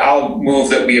 I'll move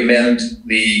that we amend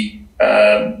the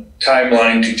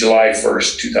timeline to July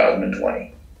 1st,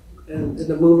 2020. And did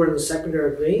the mover and the seconder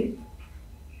agree?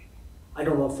 I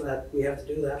don't know if that we have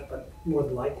to do that, but more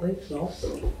than likely, no.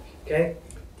 Okay.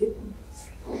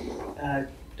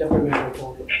 Deputy Mayor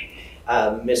Poole.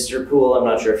 Mr. Poole, I'm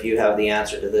not sure if you have the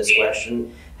answer to this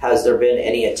question. Has there been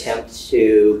any attempt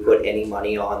to put any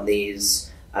money on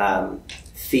these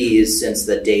fees since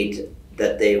the date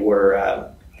that they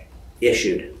were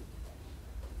issued?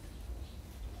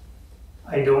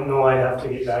 I don't know. I'd have to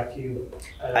get back to you.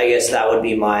 I guess that would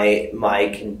be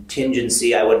my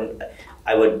contingency. I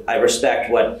respect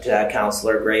what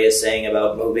Councillor Gray is saying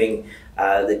about moving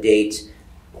the date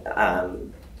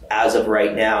as of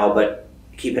right now, but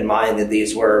keep in mind that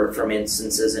these were from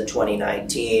instances in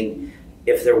 2019.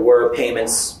 If there were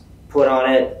payments put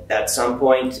on it at some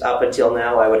point up until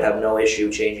now, I would have no issue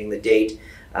changing the date.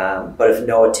 But if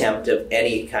no attempt of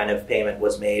any kind of payment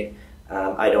was made,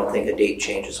 I don't think a date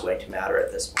change is going to matter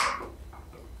at this point.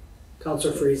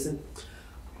 Councillor Friesen.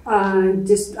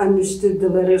 Just understood the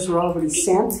letters were already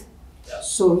sent,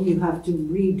 so you have to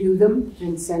redo them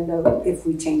and send out if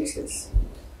we change this.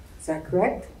 Is that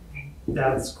correct?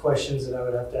 That's questions that I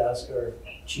would have to ask our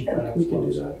chief financial We can do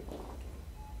officer. that.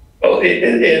 Well,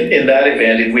 in that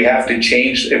event, if we have to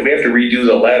redo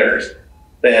the letters,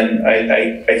 then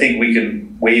I think we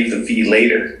can waive the fee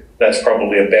later. That's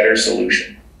probably a better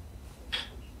solution.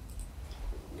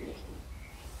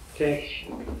 Okay.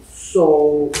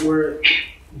 So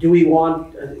do we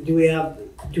want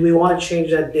to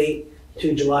change that date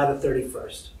to July the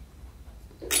 31st?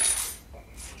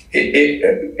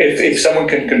 If someone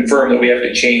can confirm that we have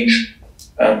to change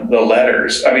the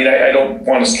letters, I mean, I don't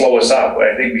want to slow us up.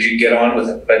 I think we should get on with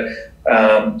it. But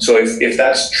so if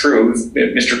that's true,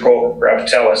 if Mr. Croll can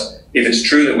perhaps tell us if it's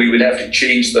true that we would have to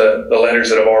change the letters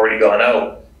that have already gone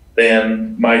out,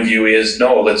 then my view is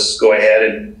no. Let's go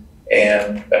ahead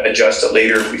and adjust it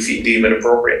later if we deem it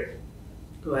appropriate.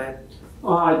 Go ahead.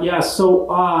 Yeah. So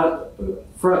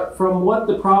from what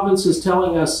the province is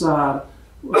telling us,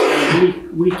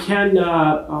 we can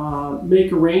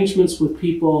make arrangements with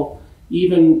people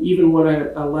even when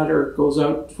a letter goes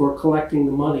out for collecting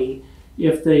the money.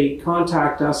 If they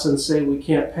contact us and say we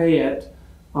can't pay it,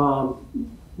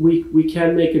 we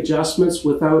can make adjustments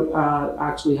without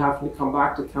actually having to come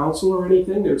back to council or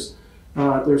anything. There's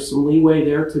some leeway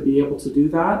there to be able to do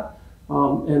that.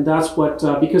 And that's what,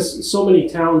 because so many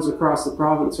towns across the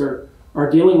province are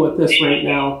dealing with this right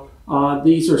now.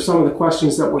 These are some of the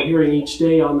questions that we're hearing each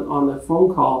day on the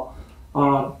phone call.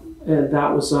 And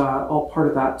that was all part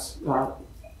of that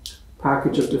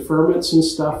package of deferments and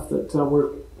stuff that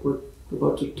we're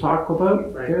about to talk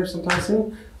about here sometime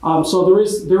soon. So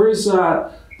there is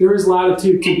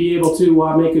latitude to be able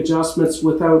to make adjustments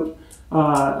without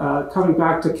coming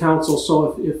back to council.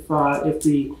 So if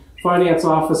the finance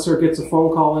officer gets a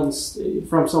phone call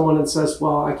from someone and says,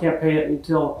 well, I can't pay it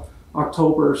until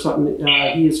October or something,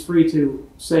 he is free to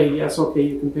say, yes, okay,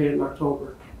 you can pay it in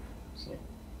October. So.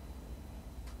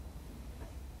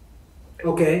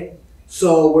 Okay,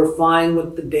 so we're fine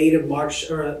with the date of March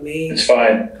or May? It's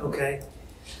fine. Okay,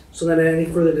 so then any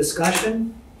further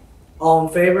discussion? All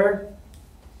in favor?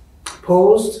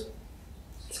 Opposed?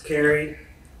 It's carried.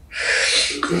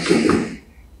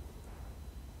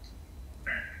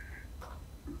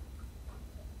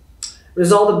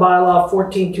 Resolved that bylaw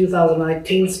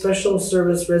 14/2019 special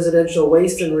service residential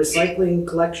waste and recycling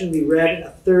collection be read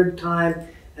a third time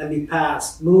and be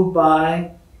passed. Moved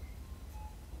by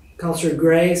Councillor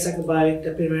Gray, seconded by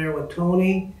Deputy Mayor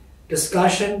Wintoniw.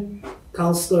 Discussion,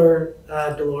 Councillor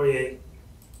Delaurier.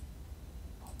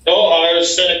 No, I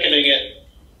was seconding it.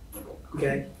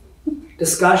 Okay.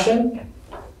 Discussion.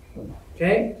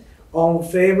 Okay. All in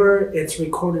favor? It's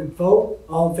recorded vote.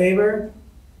 All in favor?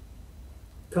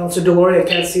 Councillor Delaurier, I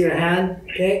can't see your hand.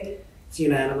 Okay. It's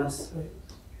unanimous.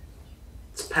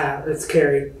 It's passed. It's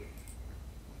carried.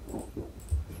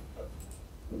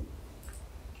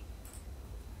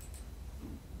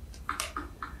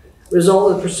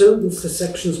 Result of pursuant to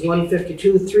sections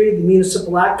 152(3), the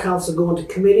Municipal Act, Council go into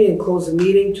committee and close the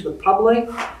meeting to the public.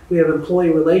 We have employee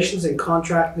relations and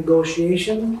contract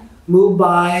negotiation. Moved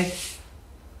by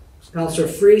Councillor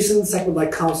Friesen, seconded by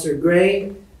Councillor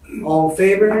Gray. All in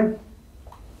favor?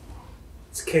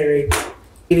 It's carried.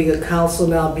 Meeting of council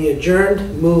now be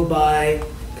adjourned. Moved by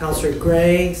Councillor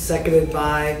Gray, seconded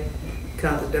by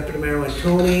Deputy Mayor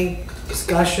Wintoniw.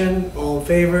 Discussion, all in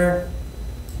favor?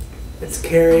 It's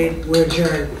carried. We're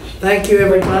adjourned. Thank you,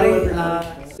 everybody.